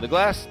TD behind the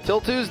glass. Till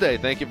Tuesday,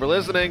 thank you for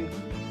listening.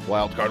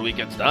 Wildcard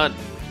Weekend's done.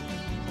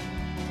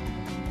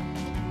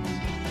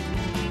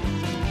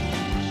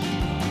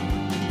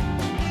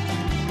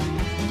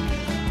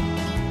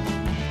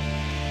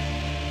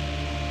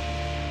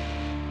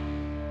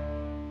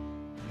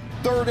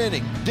 Third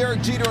inning,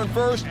 Derek Jeter in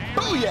first.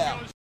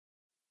 Booyah!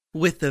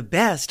 With the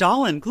best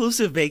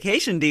all-inclusive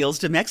vacation deals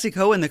to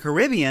Mexico and the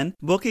Caribbean,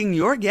 booking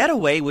your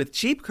getaway with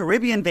Cheap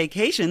Caribbean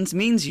Vacations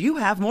means you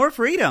have more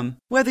freedom.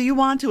 Whether you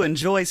want to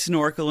enjoy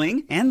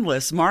snorkeling,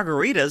 endless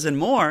margaritas, and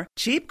more,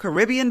 Cheap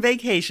Caribbean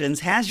Vacations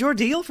has your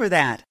deal for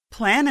that.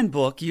 Plan and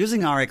book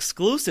using our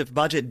exclusive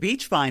budget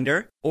beach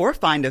finder, or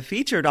find a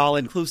featured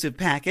all-inclusive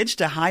package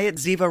to Hyatt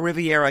Ziva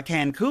Riviera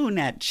Cancun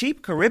at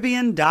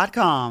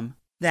cheapcaribbean.com.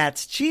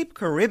 That's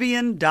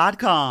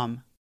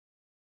cheapcaribbean.com.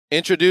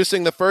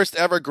 Introducing the first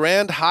ever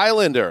Grand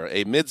Highlander,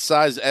 a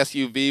mid-size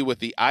SUV with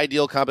the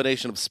ideal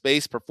combination of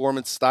space,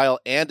 performance, style,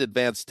 and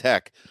advanced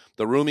tech.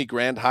 The roomy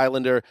Grand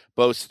Highlander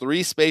boasts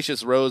 3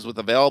 spacious rows with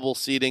available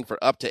seating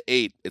for up to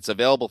 8. Its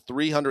available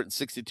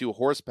 362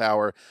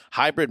 horsepower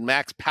hybrid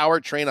max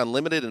powertrain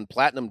unlimited and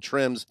platinum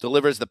trims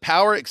delivers the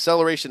power,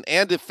 acceleration,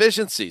 and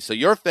efficiency so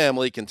your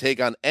family can take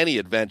on any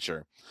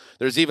adventure.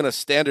 There's even a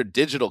standard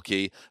digital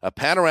key, a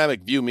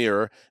panoramic view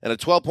mirror, and a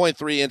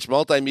 12.3-inch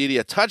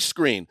multimedia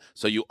touchscreen,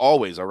 so you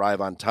always arrive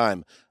on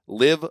time.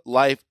 Live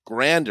life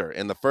grander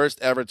in the first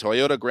ever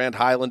Toyota Grand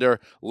Highlander.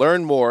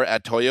 Learn more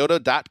at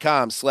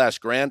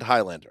toyota.com/Grand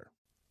Highlander.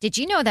 Did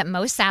you know that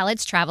most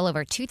salads travel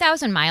over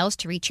 2,000 miles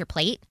to reach your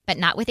plate? But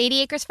not with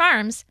 80 Acres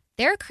Farms.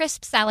 Their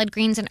crisp salad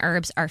greens and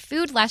herbs are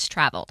food less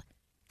traveled,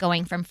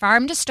 going from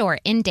farm to store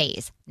in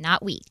days,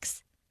 not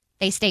weeks.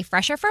 They stay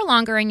fresher for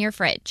longer in your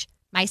fridge.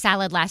 My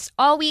salad lasts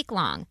all week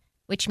long,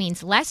 which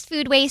means less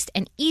food waste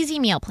and easy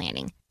meal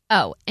planning.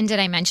 Oh, and did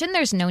I mention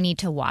there's no need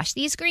to wash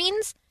these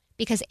greens?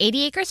 Because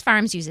 80 Acres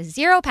Farms uses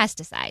 0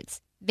 pesticides.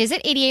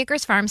 Visit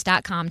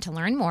 80acresfarms.com to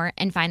learn more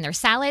and find their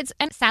salads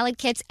and salad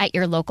kits at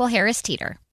your local Harris Teeter.